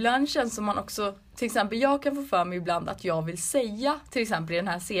 Och ibland känns som man också, till exempel jag kan få för mig ibland att jag vill säga, till exempel i den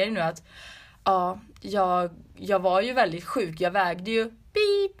här serien nu, att jag var ju väldigt sjuk. Jag vägde ju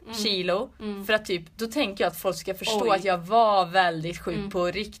kilo. För att typ, då tänker jag att folk ska förstå att jag var väldigt sjuk på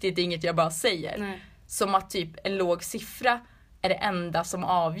riktigt. Det är inget jag bara säger. Nej. Som att typ en låg siffra är det enda som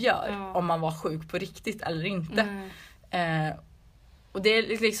avgör om man var sjuk på riktigt eller inte. Och det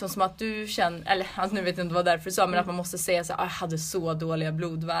är liksom som att du känner, eller alltså, nu vet jag inte vad därför du sa, men att man måste säga så här, jag hade så dåliga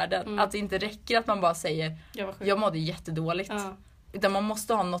blodvärden. Att det inte räcker att man bara säger jag mådde jättedåligt. Utan man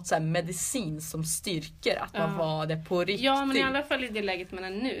måste ha något så här medicin som styrker att man var det på riktigt. Ja, men i alla fall i det läget man är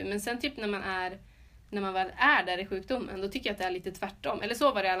nu. Men sen typ när man väl är där i sjukdomen, då tycker jag att det är lite tvärtom. Eller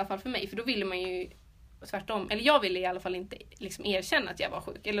så var det i alla fall för mig. För då ville man ju tvärtom. Eller jag ville i alla fall inte liksom erkänna att jag var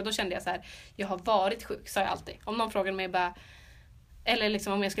sjuk. Eller då kände jag så här, jag har varit sjuk, sa jag alltid. Om någon frågade mig bara, eller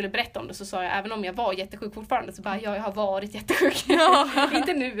liksom om jag skulle berätta om det, så sa jag, även om jag var jättesjuk fortfarande, så bara, jag har varit jättesjuk.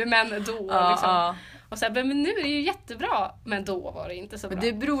 Inte nu, men då. Liksom. Och så här, men nu är det ju jättebra, men då var det inte så bra. Men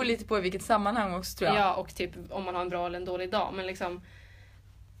det beror lite på i vilket sammanhang också, tror jag. Ja, och typ om man har en bra eller en dålig dag. Men liksom,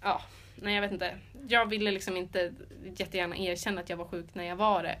 nej jag vet inte. Jag ville liksom inte jättegärna erkänna att jag var sjuk när jag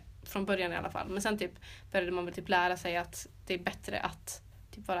var det. Från början i alla fall. Men sen typ började man väl typ lära sig att det är bättre att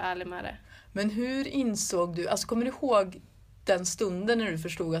typ vara ärlig med det. Men hur insåg du, alltså kommer du ihåg den stunden när du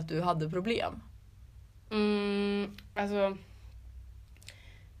förstod att du hade problem? Alltså...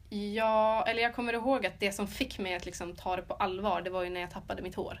 Ja, eller jag kommer ihåg att det som fick mig att liksom ta det på allvar, det var ju när jag tappade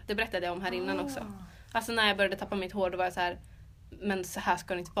mitt hår. Det berättade jag om här innan också. Alltså när jag började tappa mitt hår, då var jag så här, men så här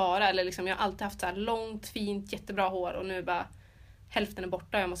ska det inte vara. Eller liksom, jag har alltid haft så här långt, fint, jättebra hår, och nu bara hälften är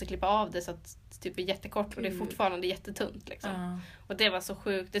borta och jag måste klippa av det så att det typ är jättekort och det är fortfarande jättetunt liksom. Och det var så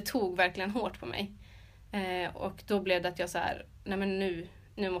sjukt, det tog verkligen hårt på mig. Och då blev det att jag så här, nej men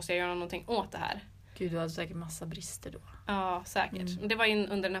nu måste jag göra någonting åt det här. Gud, du hade säkert massa brister då. Ja, säkert. Det var ju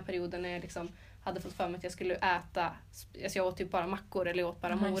under den här perioden när jag liksom hade fått för mig att jag skulle äta, alltså jag åt typ bara mackor eller jag åt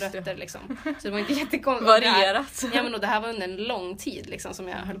bara morötter liksom. Så det var inte jättekonstigt. Varierat. Ja, men och det här var under en lång tid liksom som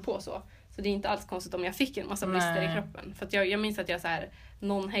jag höll på så. Så det är inte alls konstigt om jag fick en massa brister i kroppen. För att jag minns att jag så här,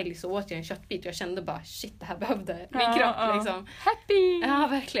 någon helg så åt jag en köttbit och jag kände bara, shit, det här behövde min kropp liksom. Happy! Ja,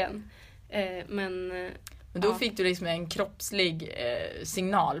 verkligen. Men då fick du liksom en kroppslig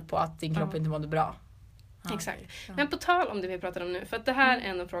signal på att din kropp inte mådde bra. Exakt. Men på tal om det vi pratar om nu, för att det här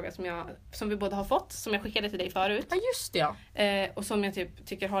är en fråga som vi båda har fått, som jag skickade till dig förut. Ja, just det. Och som jag typ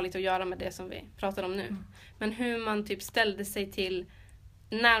tycker har lite att göra med det som vi pratar om nu. Men hur man typ ställde sig till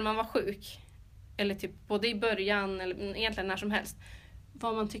när man var sjuk, eller typ både i början eller egentligen när som helst,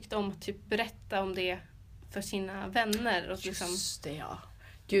 vad man tyckte om att typ berätta om det för sina vänner. Och liksom... Just det, ja.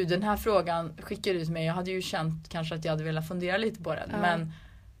 Gud, den här frågan skickade du till mig. Jag hade ju känt kanske att jag hade velat fundera lite på den. Men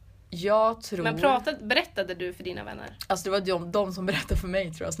jag tror... Men berättade du för dina vänner? Alltså det var de som berättade för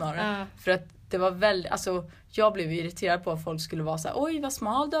mig, tror jag snarare. För att det var väldigt, alltså jag blev irriterad på att folk skulle vara så här: oj vad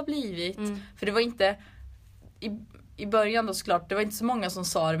smal du har blivit. För det var inte i början då såklart, det var inte så många som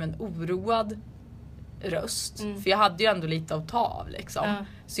sa det med en oroad röst. För jag hade ju ändå lite att ta av liksom.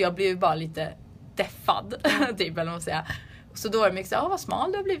 Så jag blev ju bara lite deffad typ, eller vad man säger. Så då var det mycket så här: vad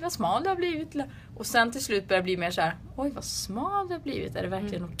smal du har blivit, vad smal du har blivit. Och sen till slut började det bli mer så här: oj vad smal du har blivit, är det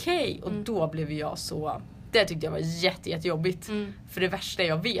verkligen okej? Och då blev jag så, det tyckte jag var jättejobbigt. För det värsta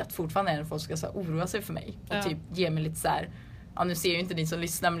jag vet fortfarande är när folk ska så här oroa sig för mig. Och typ ge mig lite så här, ja nu ser ju inte ni som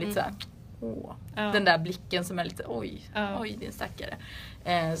lyssnar, men lite så här, den där blicken som är lite, oj din stackare.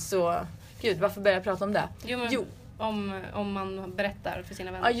 Så, gud, varför börjar jag prata om det? Jo. Om man berättar för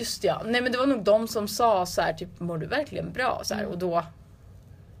sina vänner. Ja, just ja. Nej, men det var nog de som sa så här, typ, mår du verkligen bra? Så här, och då...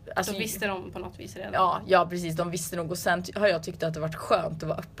 Alltså, då visste de på något vis redan. Ja, precis. De visste nog. Och sen har jag tyckt att det varit skönt att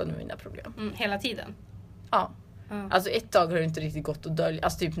vara öppen med mina problem. Hela tiden? Ja. Alltså ett tag har det inte riktigt gått att dölja.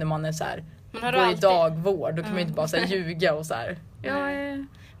 Alltså typ när man är så här, går alltid... i dagvård. Då kan man inte bara så här, ljuga och så här.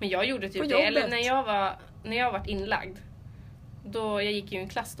 Men jag gjorde typ det. Eller när jag varit inlagd. Då, jag gick ju i en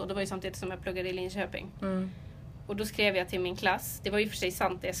klass då. Det var ju samtidigt som jag pluggade i Linköping. Och då skrev jag till min klass. Det var ju för sig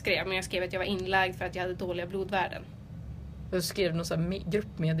sant det jag skrev. Men jag skrev att jag var inlagd för att jag hade dåliga blodvärden. Du skrev någon sån här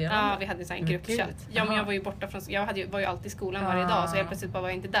gruppmeddelande? Ja, vi hade en sån här gruppchatt. Ja, men jag var ju borta från... Jag var ju alltid i skolan varje dag. Så jag plötsligt bara var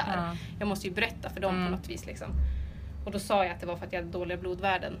inte där. Jag måste ju berätta för dem på något vis liksom. Och då sa jag att det var för att jag hade dåliga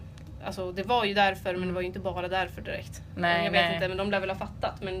blodvärden. Alltså det var ju därför, men det var ju inte bara därför direkt. Jag vet inte, men de lär väl ha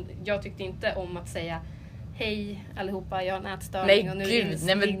fattat. Men jag tyckte inte om att säga: hej allihopa, jag har en ätstörning och nu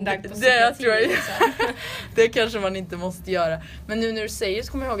är inlagd på det tror jag. Det kanske man inte måste göra. Men nu när du säger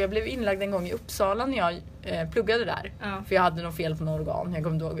så kommer jag ihåg, jag blev inlagd en gång i Uppsala när jag pluggade där. För jag hade något fel på något organ, jag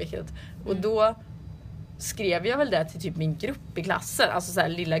kommer inte ihåg vilket. Och då skrev jag väl det till typ min grupp i klassen. Alltså så här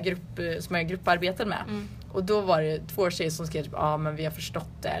lilla grupp som jag grupparbetade med. Och då var det 2 tjejer som skrev typ, men vi har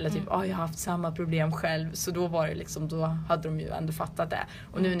förstått det. Eller typ, jag har haft samma problem själv. Så då var det liksom, då hade de ju ändå fattat det.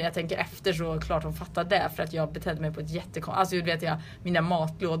 Och nu när jag tänker efter så klart de fattade det. För att jag betedde mig på ett jättekonstigt... Alltså du vet mina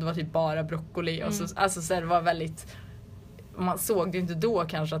matlådor var typ bara broccoli. Och så, alltså så det var väldigt... Man såg det inte då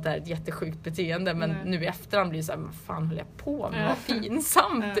kanske att det är ett jättesjukt beteende. Men nu i efterhand blir det så här, vad fan höll jag på med? Vad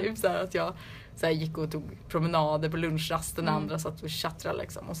pinsamt. Typ så här, att jag så här, gick och tog promenader på lunchrasten. Andra satt och chattrade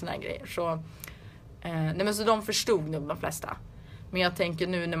liksom och såna här grejer. Så... nej men så de förstod nog de flesta. Men jag tänker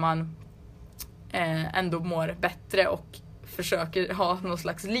nu när man ändå mår bättre och försöker ha någon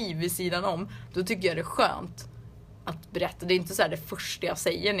slags liv vid sidan om, då tycker jag det är skönt att berätta. Det är inte så här det första jag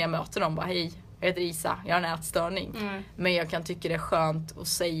säger när jag möter dem, bara hej, jag heter Isa, jag har en ätstörning. Men jag kan tycka det är skönt att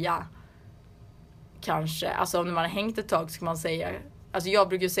säga, kanske, alltså om man har hängt ett tag så kan man säga, alltså jag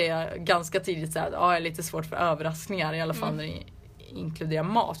brukar säga ganska tidigt så här, jag är lite svårt för överraskningar, i alla fall när det inkluderar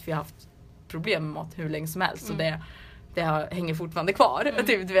mat, för jag har haft problem med mat hur länge som helst. Så det hänger fortfarande kvar.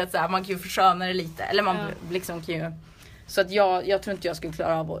 Typ, du vet, så här, man kan ju försköna det lite. Eller man liksom kan ju... Så att jag tror inte jag skulle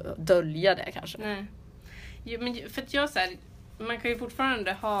klara av att dölja det kanske. Nej. Jo, men för att jag så här, man kan ju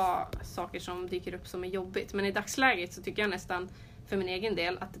fortfarande ha saker som dyker upp som är jobbigt. Men i dagsläget så tycker jag nästan för min egen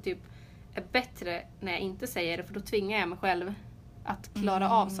del att det typ är bättre när jag inte säger det. För då tvingar jag mig själv att klara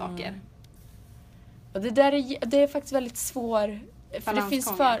av saker. Och det är faktiskt väldigt svårt. För det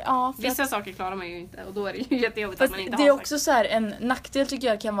finns vissa saker klarar man ju inte, och då är det ju jättejobbigt att man inte har. Det är också sagt. så här, en nackdel tycker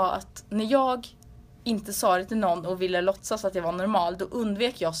jag kan vara att när jag inte sa det till någon och ville låtsas att jag var normal, då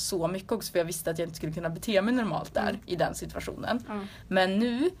undvek jag så mycket också, för jag visste att jag inte skulle kunna bete mig normalt där i den situationen. Men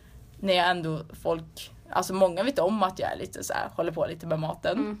nu när jag ändå alltså många vet om att jag är lite så här, håller på lite med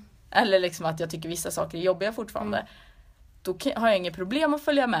maten, eller liksom att jag tycker vissa saker är jobbiga fortfarande, då har jag inget problem att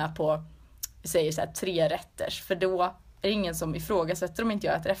följa med på, vi säger så här 3 rätters, för då är det ingen som ifrågasätter om inte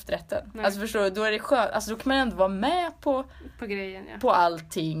jag äter efterrätten. Alltså förstår du, då är det skönt. Alltså då kan man ändå vara med på grejen, på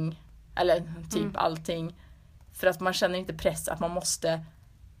allting. Eller typ allting. För att man känner inte press att man måste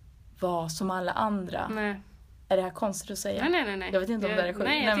vara som alla andra. Nej. Är det här konstigt att säga? Nej. Jag vet inte om det är sjukt.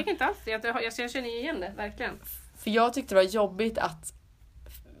 Nej, jag tycker inte alls. Jag känner igen det, verkligen. För jag tyckte det var jobbigt att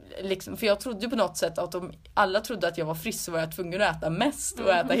liksom, för jag trodde på något sätt att om alla trodde att jag var frisk så var jag tvungen att äta mest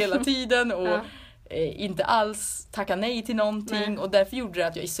och äta hela tiden och inte alls tacka nej till någonting. Och därför gjorde det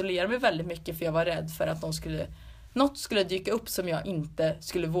att jag isolerade mig väldigt mycket, för jag var rädd för att något skulle dyka upp som jag inte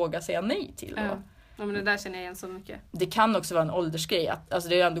skulle våga säga nej till. Ja, men det där känner jag igen så mycket. Det kan också vara en åldersgrej. Alltså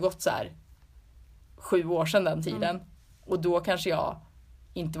det har ändå gått så här 7 år sedan den tiden. Och då kanske jag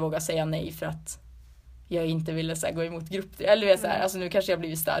inte vågar säga nej för att jag inte ville så här, gå emot grupp. Eller så här, alltså nu kanske jag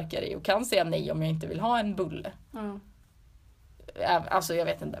blivit starkare och kan säga nej om jag inte vill ha en bulle. Alltså jag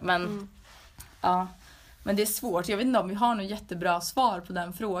vet inte. Men ja, men det är svårt. Jag vet inte om vi har något jättebra svar på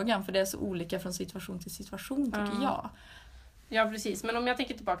den frågan, för det är så olika från situation till situation tycker jag. Ja, precis. Men om jag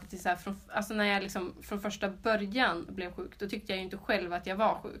tänker tillbaka till så här, alltså när jag liksom från första början blev sjuk, då tyckte jag ju inte själv att jag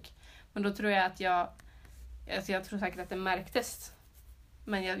var sjuk. Men då tror jag att jag tror säkert att det märktes.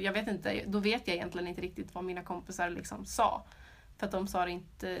 Men jag vet inte, då vet jag egentligen inte riktigt vad mina kompisar liksom sa. För att de sa det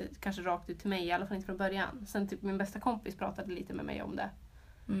inte kanske rakt ut till mig, i alla fall inte från början. Sen typ min bästa kompis pratade lite med mig om det.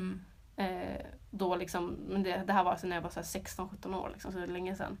 Då liksom, men det här var så när jag var så här 16-17 år liksom, så det är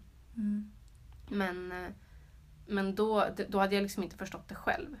länge sedan. Men då hade jag liksom inte förstått det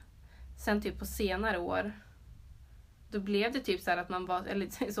själv. Sen typ på senare år, då blev det typ så här att man var,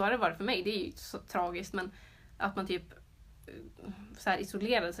 eller så har det varit för mig, det är ju så tragiskt, men att man typ så här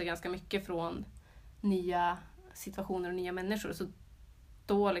isolerade sig ganska mycket från nya situationer och nya människor. Så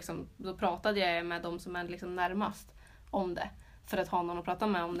då pratade jag med de som är liksom närmast om det. För att ha någon att prata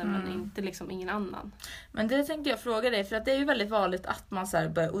med om det, men inte liksom ingen annan. Men det tänkte jag fråga dig, för att det är ju väldigt vanligt att man så här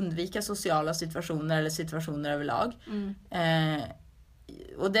börjar undvika sociala situationer eller situationer överlag.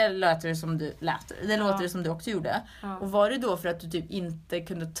 Och det låter det som du låter det som du också gjorde. Och var det då för att du typ inte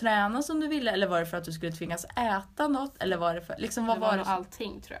kunde träna som du ville, eller var det för att du skulle tvingas äta något, eller var det för liksom vad var det?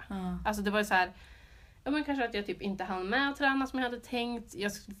 Allting, tror jag. Alltså det var så här, ja, men kanske att jag typ inte hann med att träna som jag hade tänkt.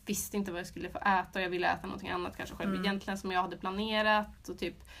 Jag visste inte vad jag skulle få äta och jag ville äta någonting annat kanske själv egentligen som jag hade planerat. Och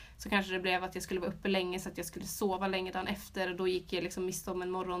typ, så kanske det blev att jag skulle vara uppe länge så att jag skulle sova länge dagen efter. Och då gick jag liksom miste om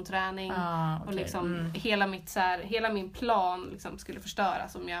en morgonträning. Och liksom hela min plan liksom skulle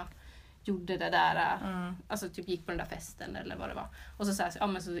förstöras om jag gjorde det där. Alltså typ gick på den där festen eller vad det var. Och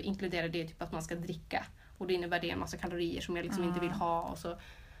så inkluderar det typ att man ska dricka. Och det innebär det en massa kalorier som jag liksom inte vill ha. Och så,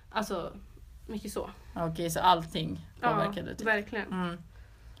 alltså mycket så. Okej, så allting påverkade typ. Verkligen.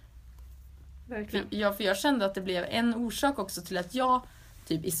 Verkligen. Ja, för jag kände att det blev en orsak också till att jag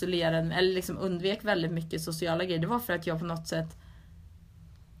typ isolerade eller liksom undvek väldigt mycket sociala grejer. Det var för att jag på något sätt,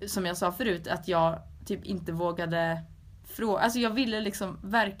 som jag sa förut, att jag typ inte vågade fråga. Alltså jag ville liksom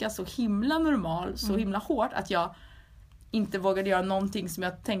verka så himla normal, så himla hårt att jag inte vågade göra någonting som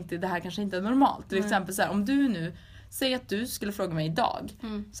jag tänkte det här kanske inte är normalt. Till exempel så här, om du nu säg att du skulle fråga mig idag.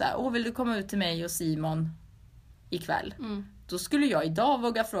 Så här, vill du komma ut till mig och Simon ikväll? Då skulle jag idag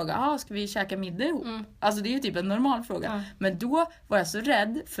våga fråga, ska vi käka middag ihop? Alltså det är ju typ en normal fråga. Men då var jag så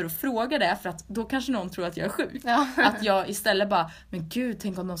rädd för att fråga det, för att då kanske någon tror att jag är sjuk. Att jag istället bara, men gud,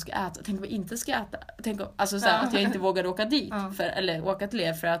 tänk om de ska äta, tänk om vi inte ska äta. Tänk om, alltså så här, att jag inte vågade åka dit, eller åka till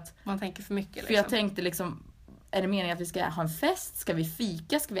er för att man tänker för mycket. Liksom. För jag tänkte liksom, är det meningen att vi ska ha en fest? Ska vi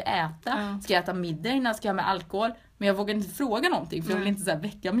fika? Ska vi äta? Ska jag äta middag innan? Ska jag ha med alkohol? Men jag vågade inte fråga någonting, för jag ville inte så här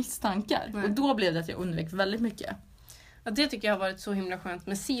väcka misstankar. Och då blev det att jag undvek väldigt mycket. Ja, det tycker jag har varit så himla skönt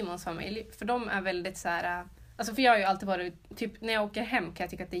med Simons familj. För de är väldigt så här, alltså för jag har ju alltid varit, typ när jag åker hem kan jag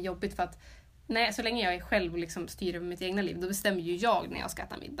tycka att det är jobbigt för att så länge jag är själv och liksom styr över mitt egna liv, då bestämmer ju jag när jag ska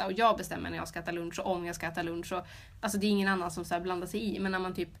äta middag. Och jag bestämmer när jag ska äta lunch och om jag ska äta lunch. Och, alltså det är ingen annan som så här blandar sig i. Men när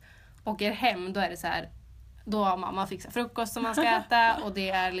man typ åker hem, då är det så här, då har mamma fixat frukost som man ska äta. Och det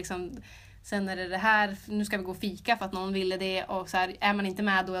är liksom, sen är det här, nu ska vi gå och fika för att någon ville det. Och så här, är man inte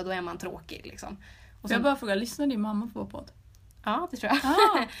med då är man tråkig liksom. Och så, jag bara frågar, lyssnar din mamma på vår podd? Ja, det tror jag.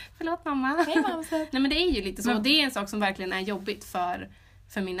 Förlåt mamma. Hej mamma. Nej, men det är ju lite så. Och det är en sak som verkligen är jobbigt för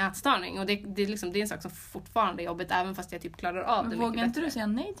min ätstörning. Och det är en sak som fortfarande är jobbigt även fast jag typ klarar av det mycket bättre. Vågar inte du säga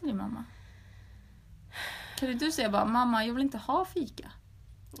nej till din mamma? Kan du säga bara, mamma, jag vill inte ha fika?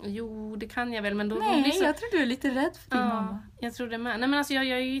 Jo, det kan jag väl, men då... Nej, jag tror du är lite rädd för din mamma. Jag tror det med. Nej, men alltså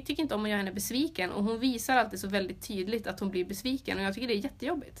jag tycker inte om att göra henne besviken. Och hon visar alltid så väldigt tydligt att hon blir besviken. Och jag tycker det är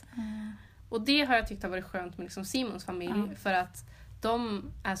jättejobbigt. Och det har jag tyckt har varit skönt med liksom Simons familj. För att de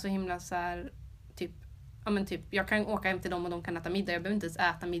är så himla så här, typ, jag kan åka hem till dem och de kan äta middag. Jag behöver inte ens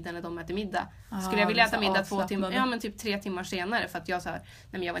äta middag när de äter middag. Skulle jag vilja äta middag 2 timmar, ja men typ 3 timmar senare, för att jag så här, nej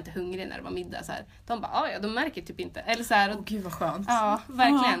men jag var inte hungrig när det var middag så här. De bara, de märker typ inte. Eller så här, gud vad skönt. Ja,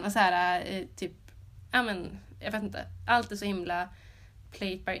 verkligen. Och så här, typ, jag vet inte. Allt är så himla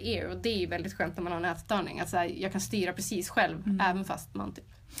play it by ear, och det är ju väldigt skönt när man har en ätstörning. Att så här, jag kan styra precis själv, även fast man typ.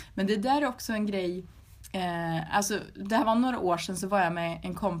 Men det där är också en grej. Alltså det här var några år sedan, så var jag med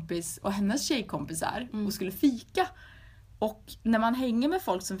en kompis och hennes tjejkompisar och skulle fika. Och när man hänger med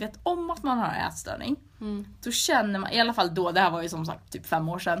folk som vet om att man har ätstörning, då känner man, i alla fall då, det här var ju som sagt typ 5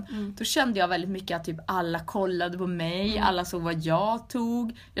 år sedan, då kände jag väldigt mycket att typ alla kollade på mig, alla såg vad jag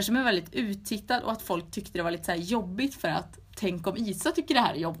tog. Jag kände mig väldigt uttittad, och att folk tyckte det var lite så här jobbigt, för att tänk om Isa tycker det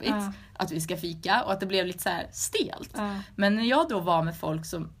här är jobbigt, att vi ska fika, och att det blev lite så här stelt. Men när jag då var med folk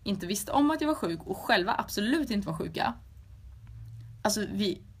som inte visste om att jag var sjuk och själva absolut inte var sjuka, alltså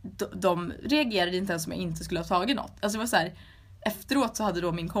de reagerade inte ens som jag inte skulle ha tagit något. Alltså det var så här, efteråt så hade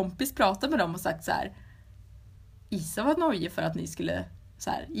då min kompis pratat med dem och sagt så här: Isa var nöjd för att ni skulle så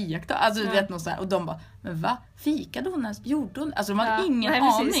här iaktta. Alltså du vet något så här, och de bara, men va? Fikade hon ens? Gjorde hon? Alltså de hade ingen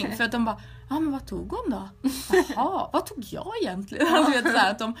aning. För att de bara, men vad tog hon då? Jaha, vad tog jag egentligen? Alltså, vet, så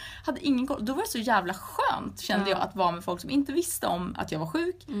här, att de hade ingen koll. Då var det så jävla skönt, kände jag, att vara med folk som inte visste om att jag var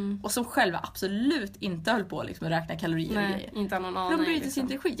sjuk. Och som själva absolut inte höll på liksom, att räkna kalorier och grejer. Inte någon aning. De brydde sig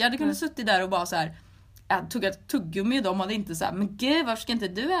inte skit. Jag hade kunnat suttit där och bara så här, tog ett tuggummi och de hade inte så här, men gud, varför ska inte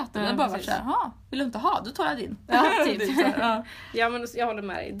du äta? Det bara varit så här, vill du inte ha? Då tar jag din. Ja, typ. Ja, men jag håller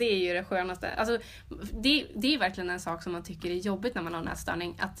med dig. Det är ju det skönaste. Alltså, det är verkligen en sak som man tycker är jobbigt när man har en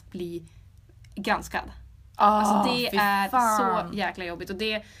ätstörning, att bli granskad. Alltså det är så jäkla jobbigt. Och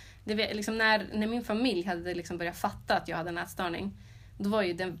det liksom när min familj hade liksom börjat fatta att jag hade en ätstörning, då var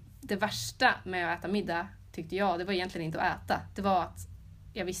ju det värsta med att äta middag, tyckte jag, det var egentligen inte att äta. Det var att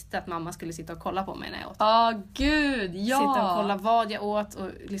jag visste att mamma skulle sitta och kolla på mig när jag åt. Gud, ja! Sitta och kolla vad jag åt och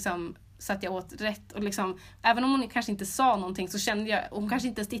liksom, så att jag åt rätt. Och liksom, även om hon kanske inte sa någonting så kände jag, hon kanske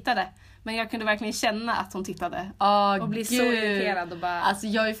inte ens tittade, men jag kunde verkligen känna att hon tittade. Och bli så irriterad och bara... Alltså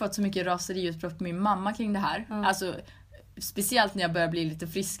jag har ju fått så mycket raseriutbrott på min mamma kring det här. Alltså, speciellt när jag börjar bli lite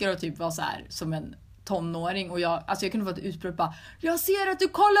friskare och typ var så här som en tonåring. Och jag kunde få ett utbrott bara, jag ser att du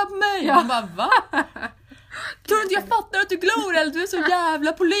kollar på mig! Ja. Jag bara, va? Tror du inte jag fattar att du glor, eller du är så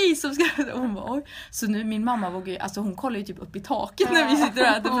jävla polis som ska... Hon bara, oj. Så nu min mamma vågar, alltså hon kollar ju typ upp i taket när vi sitter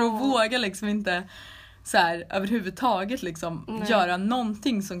där, för att våga liksom inte så här överhuvudtaget liksom göra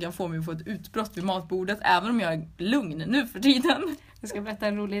någonting som kan få mig att få ett utbrott vid matbordet, även om jag är lugn nu för tiden. Jag ska berätta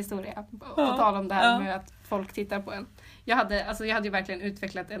en rolig historia på tal om det här med att folk tittar på en. Jag hade ju verkligen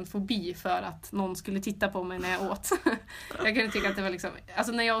utvecklat en fobi för att någon skulle titta på mig när jag åt. Jag kunde tycka att det var liksom,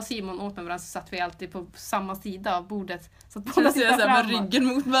 alltså när jag och Simon åt med varandra så satt vi alltid på samma sida av bordet, så att båda tittade framåt. Med ryggen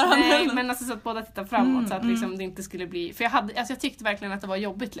mot varandra. Nej, men alltså så att båda tittade framåt, så att liksom det inte skulle bli, för jag tyckte verkligen att det var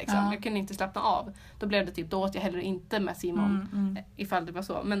jobbigt liksom. Jag kunde inte slappna av. Då blev det typ, då åt jag heller inte med Simon ifall det var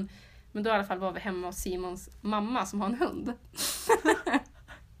så. Men då i alla fall var vi hemma hos Simons mamma som har en hund.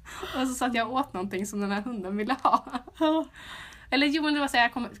 Och så satt jag åt någonting som den här hunden ville ha. Eller jo, men det var så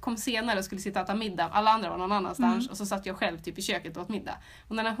jag kom senare och skulle sitta och äta middag. Alla andra var någon annanstans. Och så satt jag själv typ i köket och åt middag.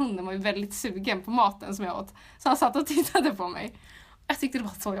 Och den här hunden var ju väldigt sugen på maten som jag åt. Så han satt och tittade på mig. Jag tyckte det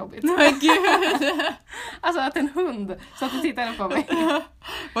var så jobbigt. Men gud! Alltså att en hund satt och tittade på mig.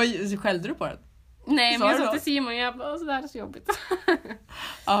 Vad skällde du på den? Nej, men jag sa till Simon, jag bara, så där är så jobbigt.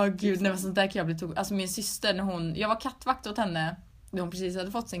 Gud, nej, men sånt där kan jag bli tog. Alltså min syster, när jag var kattvakt åt henne när hon precis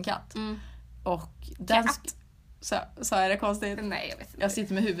hade fått sin katt. Och den så är det konstigt. Nej, jag vet inte. Jag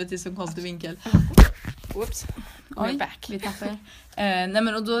sitter med huvudet i så konstig vinkel. Oops. Oj, back. Vi tappar. Nej,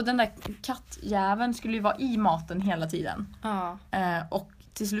 men och då den där kattjäveln skulle ju vara i maten hela tiden. Och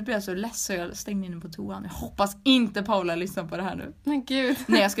till slut blev jag så less så jag stängde in den på toan. Jag hoppas inte Paula lyssnar på det här nu. Men gud.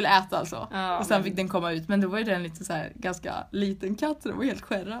 Nej, jag skulle äta alltså. Och sen fick den komma ut. Men då var ju den lite så här ganska liten katt. Den var helt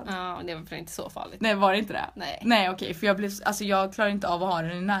skärrad. Ja, det var inte så farligt. Nej, var det inte det? Nej, okej. För jag klarar inte av att ha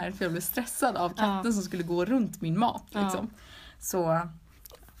den i närheten. För jag blev stressad av katten som skulle gå runt min mat. Liksom. Så...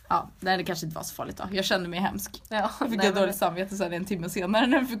 Ja, det kanske inte var så farligt då. Jag kände mig hemsk. Jag fick dåligt samvete sen en timme senare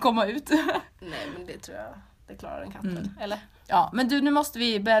när den fick komma ut. Nej, men det tror jag... Det klarar en katt, eller? Ja, men du, nu måste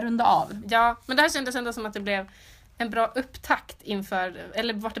vi börja runda av. Ja, men det här kändes ändå som att det blev en bra upptakt inför...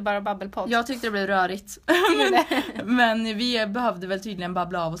 Eller var det bara babbelpodd? Jag tyckte det blev rörigt. Men vi behövde väl tydligen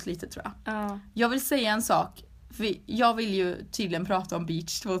babbla av oss lite, tror jag. Jag vill säga en sak. För jag vill ju tydligen prata om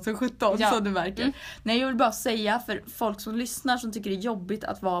Beach 2017, så du märker. Nej, jag vill bara säga för folk som lyssnar som tycker det är jobbigt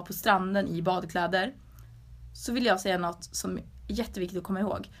att vara på stranden i badkläder, så vill jag säga något som är jätteviktigt att komma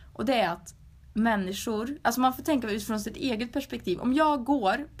ihåg. Och det är att människor, alltså man får tänka utifrån sitt eget perspektiv. Om jag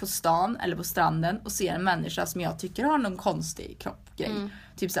går på stan eller på stranden och ser en människa som jag tycker har någon konstig kroppgrej,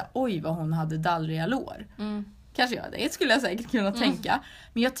 typ såhär, oj vad hon hade dallriga lår. Kanske jag, det skulle jag säkert kunna tänka.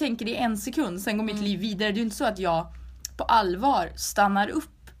 Men jag tänker det i en sekund, sen går mitt liv vidare. Det är ju inte så att jag på allvar stannar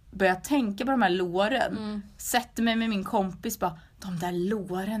upp, börjar tänka på de här låren, sätter mig med min kompis bara, de där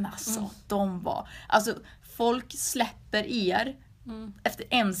låren alltså, de var, alltså folk släpper er efter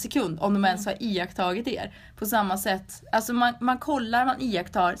en sekund om de ens har iakttagit er. På samma sätt, alltså man kollar, man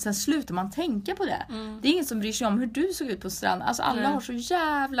iakttar, sen slutar man tänka på det. Det är ingen som bryr sig om hur du såg ut på stranden. Alltså alla har så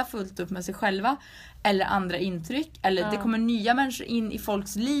jävla fullt upp med sig själva eller andra intryck, eller det kommer nya människor in i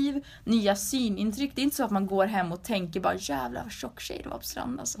folks liv, nya synintryck. Det är inte så att man går hem och tänker bara, jävlar vad tjock tjej det var på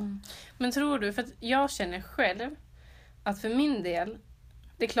stranden alltså. Men tror du, för att jag känner själv att för min del,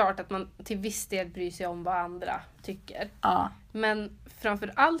 det är klart att man till viss del bryr sig om vad andra tycker. Men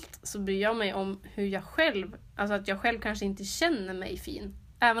framför allt så bryr jag mig om hur jag själv, alltså att jag själv kanske inte känner mig fin.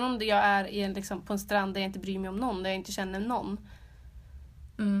 Även om jag är liksom på en strand där jag inte bryr mig om någon, där jag inte känner någon.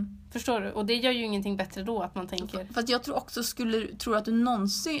 Förstår du? Och det gör ju ingenting bättre då att man tänker... Fast jag tror också, tror att du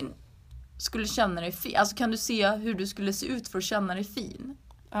någonsin skulle känna dig fin? Alltså kan du se hur du skulle se ut för att känna dig fin?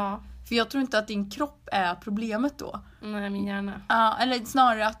 Ja. För jag tror inte att din kropp är problemet då. Nej, min hjärna. Ja, eller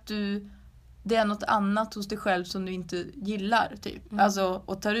snarare att det är något annat hos dig själv som du inte gillar typ. Alltså,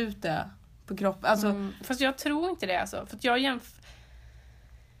 och tar ut det på kroppen. Alltså, Fast jag tror inte det alltså. För att jag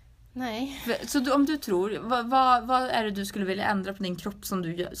Nej. Så om du tror, vad är det du skulle vilja ändra på din kropp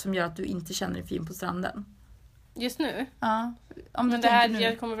som gör att du inte känner dig fin på stranden? Just nu? Ja. Om du men det här, nu.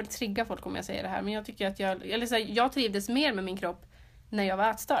 jag kommer väl trigga folk om jag säger det här. Men jag tycker att jag trivdes mer med min kropp när jag var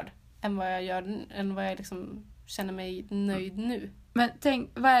ätstörd. Än vad jag liksom känner mig nöjd nu. Men tänk,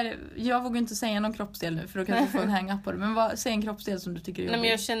 jag vågar inte säga någon kroppsdel nu för då kanske du får en hang-up på det. Men säg en kroppsdel som du tycker är jobbig. Nej, men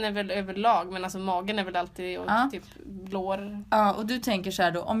jag känner väl överlag, men alltså magen är väl alltid och typ lår. Ja, och du tänker så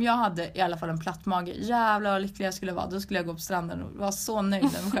här då, om jag hade i alla fall en platt mage, jävlar vad lycklig jag skulle vara, då skulle jag gå på stranden och vara så nöjd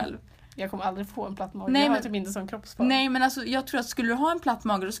med mig själv. Jag kommer aldrig få en platt mage. Nej, jag har typ inte sån kroppsform. Nej, men alltså jag tror att skulle du ha en platt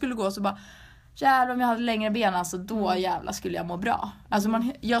mage, då skulle du gå och så bara jävlar, om jag hade längre ben, alltså då jävlar skulle jag må bra. Alltså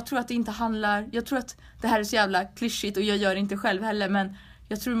jag tror att det inte handlar, jag tror att det här är så jävla klyschigt och jag gör det inte själv heller, men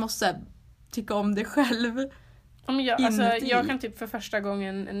jag tror du måste tycka om dig själv. Jag kan typ för första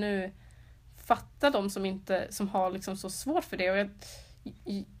gången nu fatta de som har liksom så svårt för det. Och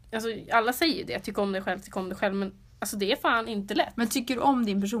alltså, alla säger det, tycka om dig själv, men alltså det är fan inte lätt. Men tycker du om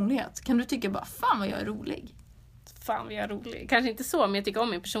din personlighet? Kan du tycka bara, fan vad jag är rolig? Fan vad jag är rolig. Kanske inte så, men jag tycker om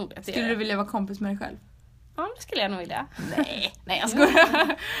min personlighet. Skulle du vilja vara kompis med dig själv? Ja, det skulle jag nog vilja. Nej, jag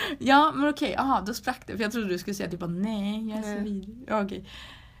skojar. Ja, men okej. Aha, då sprack det. För jag trodde du skulle säga typ nej, jag är så vidrig. Ja, okej.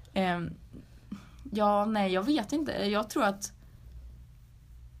 Ja, nej, jag vet inte. Jag tror att...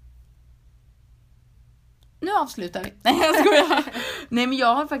 Nu avslutar vi. Nej, jag skojar. Nej, men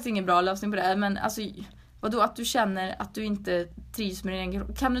jag har faktiskt ingen bra lösning på det här. Men alltså, vadå, att du känner att du inte trivs med din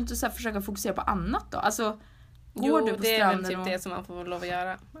egen... Kan du inte så här försöka fokusera på annat då? Alltså... Går du på det stranden är väl typ det som man får lov att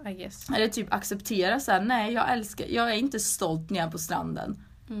göra, I guess. Eller typ acceptera så här, nej jag är inte stolt när jag är på stranden.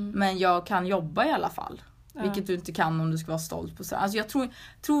 Men jag kan jobba i alla fall. Ja. Vilket du inte kan om du ska vara stolt på stranden. Alltså jag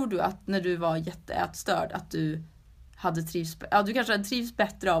tror du att när du var jätteätstörd att du hade du kanske hade trivts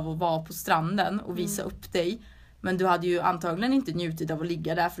bättre av att vara på stranden och visa upp dig. Men du hade ju antagligen inte njutit av att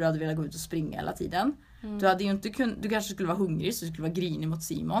ligga där för du hade velat gå ut och springa hela tiden. Du hade ju inte du kanske skulle vara hungrig så du skulle vara grinig mot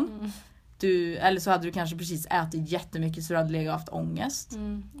Simon. Eller så hade du kanske precis ätit jättemycket så du hade legat och haft ångest.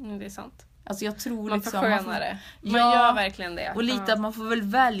 Det är sant. Alltså jag tror man liksom... förskönar det. Man gör verkligen det. Och lite att man får väl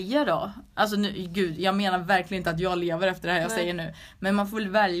välja då. Alltså nu, gud, jag menar verkligen inte att jag lever efter det här jag säger nu. Men man får väl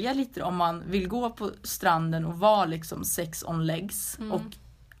välja lite om man vill gå på stranden och vara liksom sex on legs. Och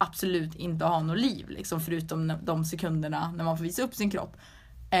absolut inte ha något liv liksom, förutom de sekunderna när man får visa upp sin kropp.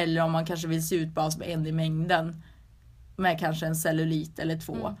 Eller om man kanske vill se ut bara som en i mängden. Med kanske en cellulit eller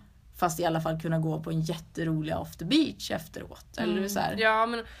 2. Fast i alla fall kunna gå på en jätterolig off the beach efteråt. Eller så här. Ja,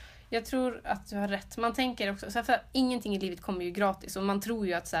 men jag tror att du har rätt. Man tänker också, så här, för ingenting i livet kommer ju gratis. Och man tror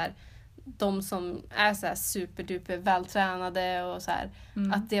ju att så här, de som är så här superduper vältränade och så här,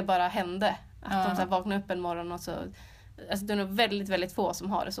 att det bara hände. Att de så här vaknar upp en morgon och så... Alltså det är nog väldigt, väldigt få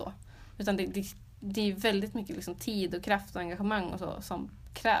som har det så. Utan det är väldigt mycket liksom tid och kraft och engagemang och så som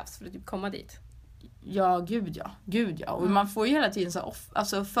krävs för att typ komma dit. Ja, gud ja. Och man får ju hela tiden så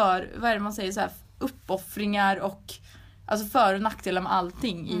alltså vad är det man säger så här, uppoffringar och alltså för- och nackdelar med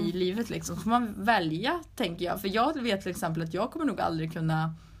allting i livet liksom. Så får man välja, tänker jag. För jag vet till exempel att jag kommer nog aldrig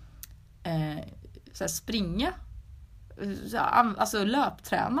kunna så här, springa så här, alltså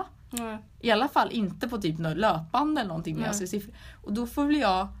löpträna. I alla fall inte på typ något löpande eller någonting när jag ser siffror. Och då får väl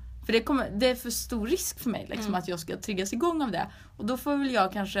jag, för det är för stor risk för mig liksom, att jag ska triggas igång av det. Och då får väl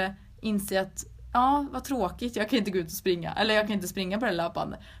jag kanske inse att ja, vad tråkigt, jag kan inte gå ut och springa. Eller jag kan inte springa på det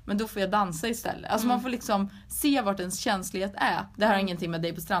löpande. Men då får jag dansa istället. Alltså man får liksom se vart ens känslighet är. Det här har ingenting med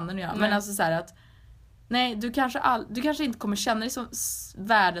dig på stranden att göra. Men alltså så här att nej, du kanske inte kommer känna dig som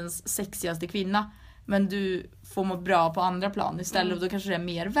världens sexigaste kvinna. Men du får må bra på andra plan istället. Och då kanske det är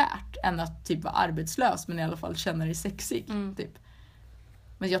mer värt än att typ vara arbetslös. Men i alla fall känna dig sexig. Typ.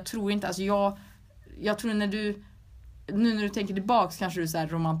 Men jag tror inte, alltså jag tror nu när du tänker tillbaks kanske du så här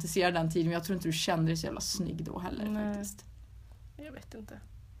romantiserar den tiden. Men jag tror inte du kände dig så jävla snygg då heller faktiskt. Jag vet inte.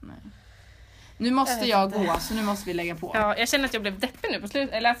 Nej. Nu måste jag gå, så nu måste vi lägga på. Ja, jag känner att jag blev deppig nu på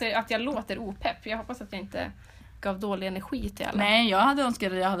slutet. Eller att jag låter opepp. Jag hoppas att jag inte gav dålig energi till alla. Nej, jag hade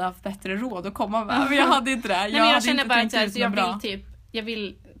önskat att jag hade haft bättre råd att komma med. Men jag hade inte det. Nej, men jag känner bara att jag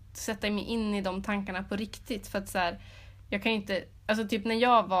vill sätta mig in i de tankarna på riktigt. För att så här, jag kan inte... Alltså typ när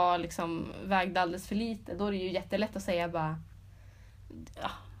jag var liksom vägde alldeles för lite, då är det ju jättelätt att säga bara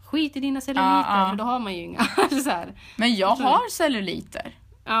skit i dina celluliter, för då har man ju inga. Så här. Men jag har celluliter.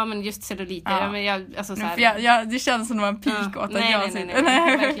 Ja, men just celluliter. Ja. Ja, men jag, alltså, så här, det känns som en pik åt att nej, jag nej,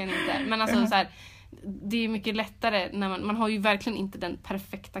 verkligen inte. Men alltså så här, det är mycket lättare när man har ju verkligen inte den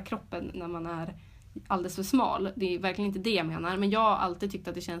perfekta kroppen när man är alldeles för smal. Det är verkligen inte det jag menar. Men jag har alltid tyckt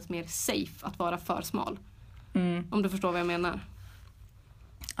att det känns mer safe att vara för smal. Om du förstår vad jag menar.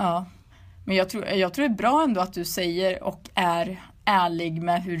 Ja, men jag tror det är bra ändå att du säger och är ärlig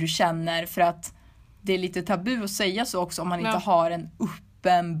med hur du känner, för att det är lite tabu att säga så också om man inte har en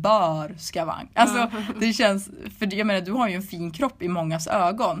uppenbar skavank. Alltså det känns, för jag menar du har ju en fin kropp i mångas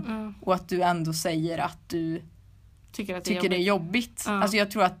ögon och att du ändå säger att du tycker det är jobbigt. Alltså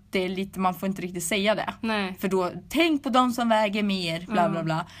jag tror att det är lite, man får inte riktigt säga det. Nej. För då, tänk på de som väger mer, bla bla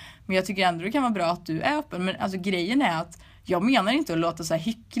bla. Men jag tycker ändå det kan vara bra att du är öppen. Men alltså grejen är att jag menar inte att låta så här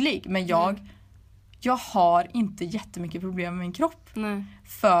hycklig, men jag har inte jättemycket problem med min kropp. Nej.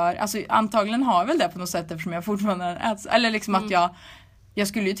 För, alltså antagligen har jag väl det på något sätt eftersom jag fortfarande äter. Eller liksom att jag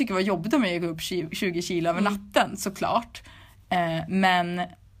skulle ju tycka det var jobbigt om jag gick upp 20 kilo över natten, såklart. Men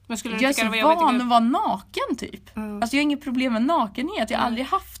jag är så van att vara naken typ. Alltså jag har inget problem med nakenhet, jag har aldrig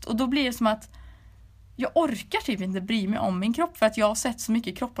haft. Och då blir det som att jag orkar typ inte bry mig om min kropp, för att jag har sett så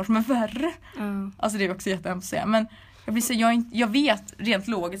mycket kroppar som är värre. Alltså det är också jättehemskt att säga. Men jag vet rent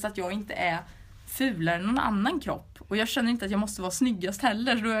logiskt att jag inte är fulare än någon annan kropp. Och jag känner inte att jag måste vara snyggast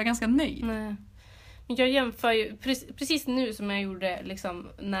heller, så då är jag ganska nöjd. Nej. Men jag jämför ju, precis nu som jag gjorde liksom,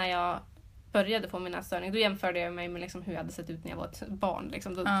 när jag började få min ätstörning, då jämförde jag mig med liksom hur jag hade sett ut när jag var ett barn.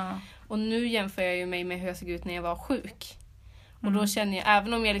 Liksom. Och nu jämför jag ju mig med hur jag såg ut när jag var sjuk. Och då känner jag,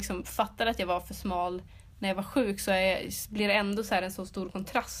 även om jag liksom fattade att jag var för smal när jag var sjuk, så blir det ändå så här en så stor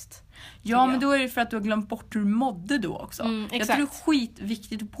kontrast. Ja, men då är det för att du har glömt bort hur du mådde då också. Jag tror det är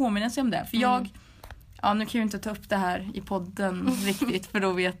skitviktigt att påminna sig om det. För nu kan jag inte ta upp det här i podden riktigt, för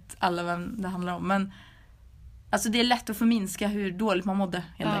då vet alla vem det handlar om. Men alltså det är lätt att förminska hur dåligt man mådde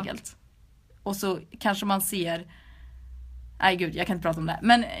helt enkelt. Och så kanske man ser... Nej gud, jag kan inte prata om det.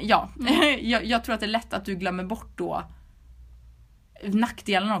 Men jag tror att det är lätt att du glömmer bort då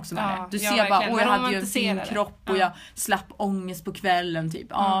nackdelarna också med det. Du ser bara, jag hade ju en fin kropp och jag slapp ångest på kvällen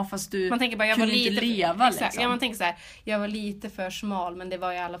typ. Fast du man tänker bara, jag kunde var lite inte leva exakt. liksom. Ja, man tänker så här, jag var lite för smal, men det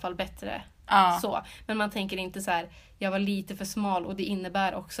var i alla fall bättre. Så. Men man tänker inte så här, jag var lite för smal och det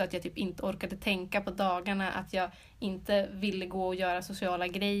innebär också att jag typ inte orkade tänka på dagarna, att jag inte ville gå och göra sociala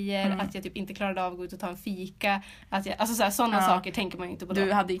grejer, att jag typ inte klarade av att gå ut och ta en fika, att jag, alltså sådana saker tänker man inte på då.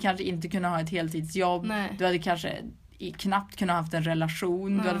 Du hade kanske inte kunnat ha ett heltidsjobb. Nej. Du hade kanske knappt kunnat ha haft en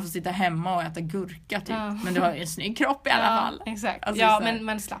relation. Du hade fått sitta hemma och äta gurka typ. Men du har ju en snygg kropp i alla fall. Exakt. Alltså,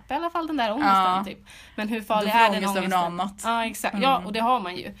 men slapp i alla fall den där ångesten typ. Men hur farlig är den ångesten? Annat. Ja, exakt. Ja, och det har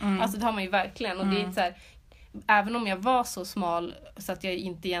man ju. Alltså det har man ju verkligen. Och det är så här, även om jag var så smal så att jag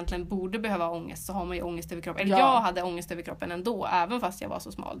inte egentligen borde behöva ångest, så har man ju ångest över kroppen. Eller jag hade ångest över kroppen ändå, även fast jag var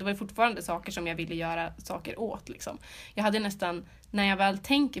så smal. Det var ju fortfarande saker som jag ville göra saker åt liksom. Jag hade nästan, när jag väl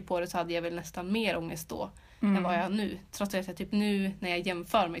tänker på det, så hade jag väl nästan mer ångest då än vad jag har nu. Trots att jag typ nu när jag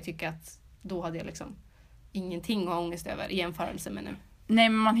jämför mig tycker att då hade jag liksom ingenting att ha ångest över i jämförelse med nu. Nej,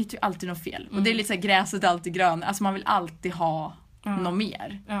 men man hittar ju alltid något fel. Och det är lite så här, gräset är alltid grön. Alltså man vill alltid ha något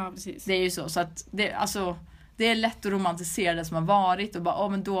mer. Ja, precis. Det är ju så att det, alltså, det är lätt att romantisera det som har varit och bara,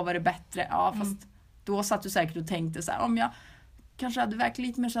 men då var det bättre. Ja, fast då satt du säkert och tänkte så här, om jag kanske hade verkligen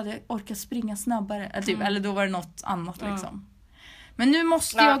lite mer så hade jag orkat springa snabbare. Typ, eller då var det något annat liksom. Men nu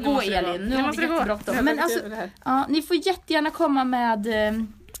måste jag gå, Elin. Nu måste det gå. Men alltså, ni får jättegärna komma med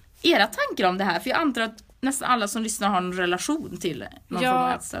era tankar om det här. För jag antar att nästan alla som lyssnar har en relation till någon form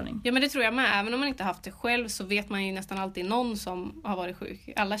av ätstörning. Ja, men det tror jag med. Även om man inte haft det själv, så vet man ju nästan alltid någon som har varit sjuk.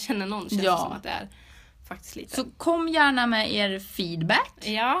 Alla känner någon, känns det som att det är faktiskt lite. Så kom gärna med er feedback.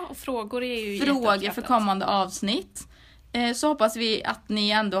 Ja, och frågor är ju frågor för kommande avsnitt. Så hoppas vi att ni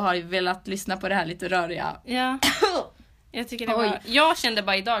ändå har velat lyssna på det här lite röriga. Ja. Jag tycker det var... Jag kände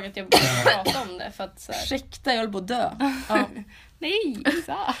bara idag att jag borde prata om det för att så här... Ursäkta, jag höll på att dö. Ja. Nej,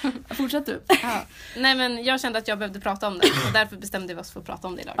 fortsätt du. Ja. Nej, men jag kände att jag behövde prata om det och därför bestämde vi oss för att prata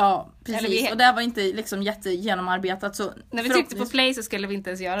om det idag. Ja, precis. Och det här var inte liksom jättegenomarbetat, så när vi tryckte på play så skulle vi inte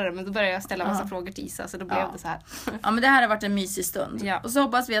ens göra det, men då började jag ställa massa frågor till Isa, så då blev det så här. Ja, men det här har varit en mysig stund. Ja. Och så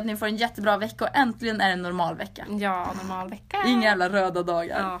hoppas vi att ni får en jättebra vecka och äntligen är det en normal vecka. Ja, normal vecka. Inga jävla röda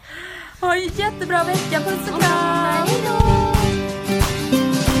dagar. Ja. Ha en jättebra vecka. Puss och kram. Hej då.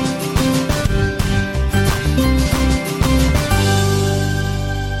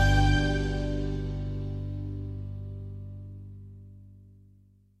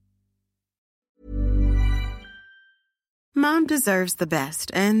 Mom deserves the best,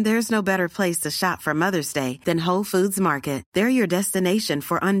 and there's no better place to shop for Mother's Day than Whole Foods Market. They're your destination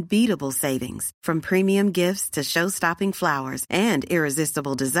for unbeatable savings, from premium gifts to show-stopping flowers and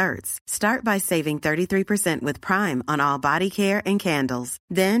irresistible desserts. Start by saving 33% with Prime on all body care and candles.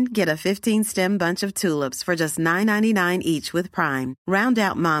 Then get a 15-stem bunch of tulips for just $9.99 each with Prime. Round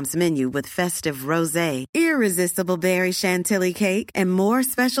out Mom's menu with festive rosé, irresistible berry chantilly cake, and more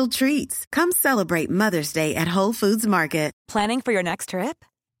special treats. Come celebrate Mother's Day at Whole Foods Market. Planning for your next trip?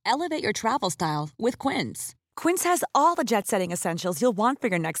 Elevate your travel style with Quince. Quince has all the jet-setting essentials you'll want for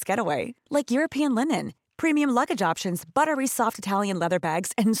your next getaway, like European linen, premium luggage options, buttery soft Italian leather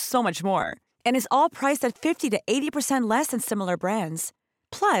bags, and so much more. And is all priced at 50 to 80% less than similar brands.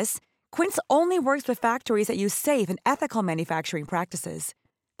 Plus, Quince only works with factories that use safe and ethical manufacturing practices.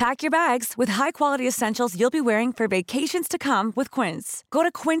 Pack your bags with high-quality essentials you'll be wearing for vacations to come with Quince. Go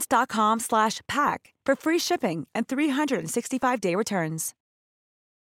to quince.com/pack for free shipping and 365-day returns.